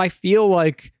because I feel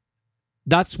like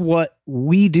that's what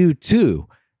we do too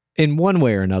in one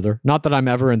way or another. Not that I'm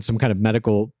ever in some kind of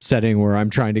medical setting where I'm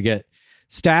trying to get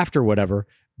staffed or whatever,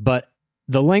 but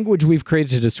the language we've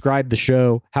created to describe the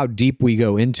show, how deep we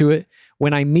go into it,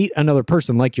 when I meet another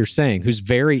person, like you're saying, who's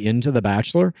very into The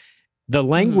Bachelor, the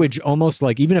language almost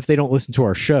like, even if they don't listen to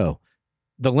our show,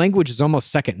 the language is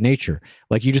almost second nature.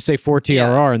 Like you just say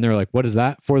 4TRR and they're like, what is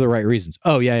that? For the right reasons.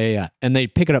 Oh, yeah. And they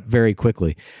pick it up very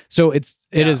quickly. So it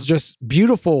is just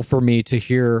beautiful for me to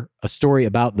hear a story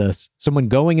about this, someone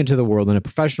going into the world in a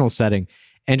professional setting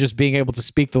and just being able to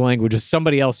speak the language of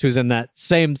somebody else who's in that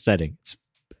same setting. It's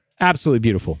absolutely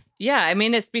beautiful. Yeah, I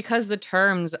mean, it's because the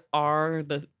terms are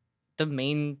the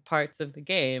main parts of the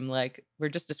game. Like we're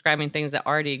just describing things that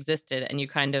already existed and you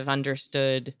kind of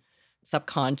understood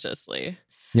subconsciously.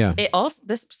 Yeah.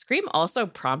 This Scream also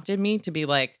prompted me to be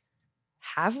like,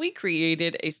 have we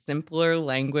created a simpler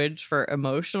language for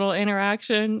emotional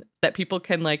interaction that people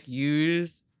can like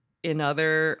use in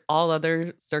all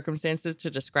other circumstances to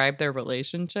describe their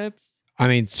relationships. I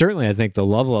mean, certainly I think the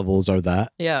love levels are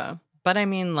that. Yeah. But I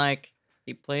mean, like,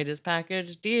 he played his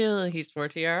package deal. He's for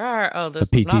TRR. Oh, this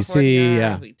The is not for PTC, TRR.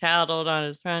 yeah. We tattled on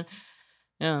his friend.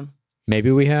 Yeah.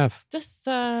 Maybe we have. Just,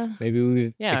 Maybe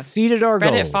we've yeah. exceeded our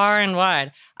spread goals. it far and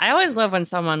wide. I always love when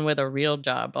someone with a real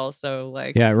job also,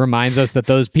 like, Yeah, it reminds us that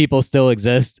those people still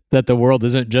exist, that the world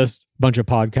isn't just a bunch of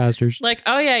podcasters. like,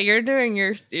 oh, yeah, you're doing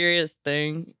your serious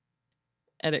thing.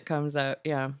 And it comes out.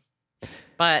 Yeah.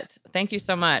 But thank you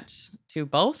so much to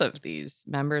both of these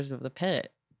members of the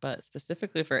pit, but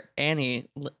specifically for Annie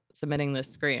submitting this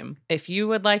scream. If you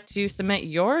would like to submit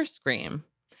your scream,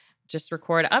 just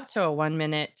record up to a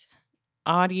 1-minute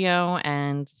audio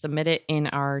and submit it in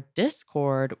our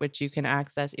Discord, which you can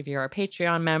access if you're a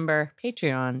Patreon member,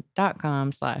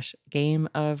 patreon.com/Game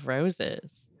of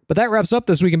Roses. But that wraps up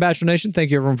This Week in Bachelor Nation.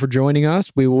 Thank you, everyone, for joining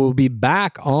us. We will be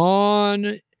back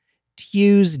on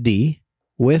Tuesday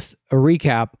with a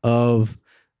recap of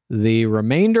the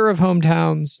remainder of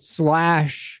Hometowns /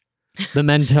 The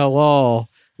Men Tell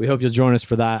All. We hope you'll join us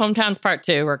for that. Hometowns Part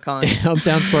 2, we're calling it.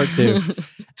 Hometowns Part 2.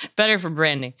 Better for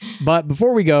branding. But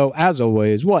before we go, as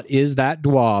always, what is that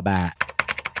drawback?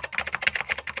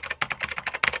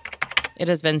 It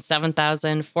has been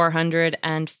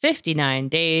 7,459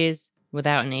 days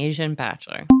without an Asian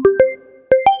bachelor.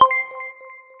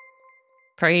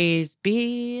 Praise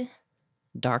be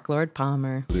Dark Lord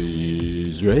Palmer.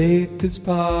 Please rate this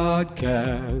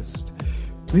podcast.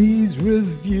 Please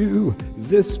review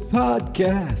this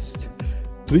podcast.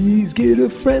 Please get a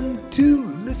friend to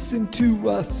listen to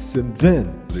us, and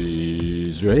then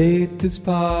please rate this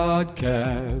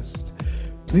podcast.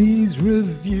 Please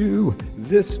review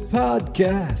this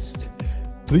podcast.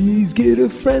 Please get a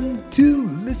friend to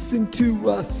listen to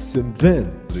us, and then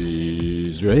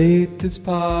please rate this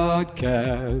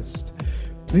podcast.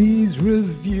 Please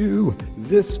review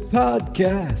this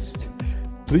podcast.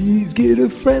 Please get a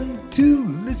friend to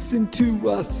listen to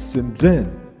us, and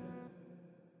then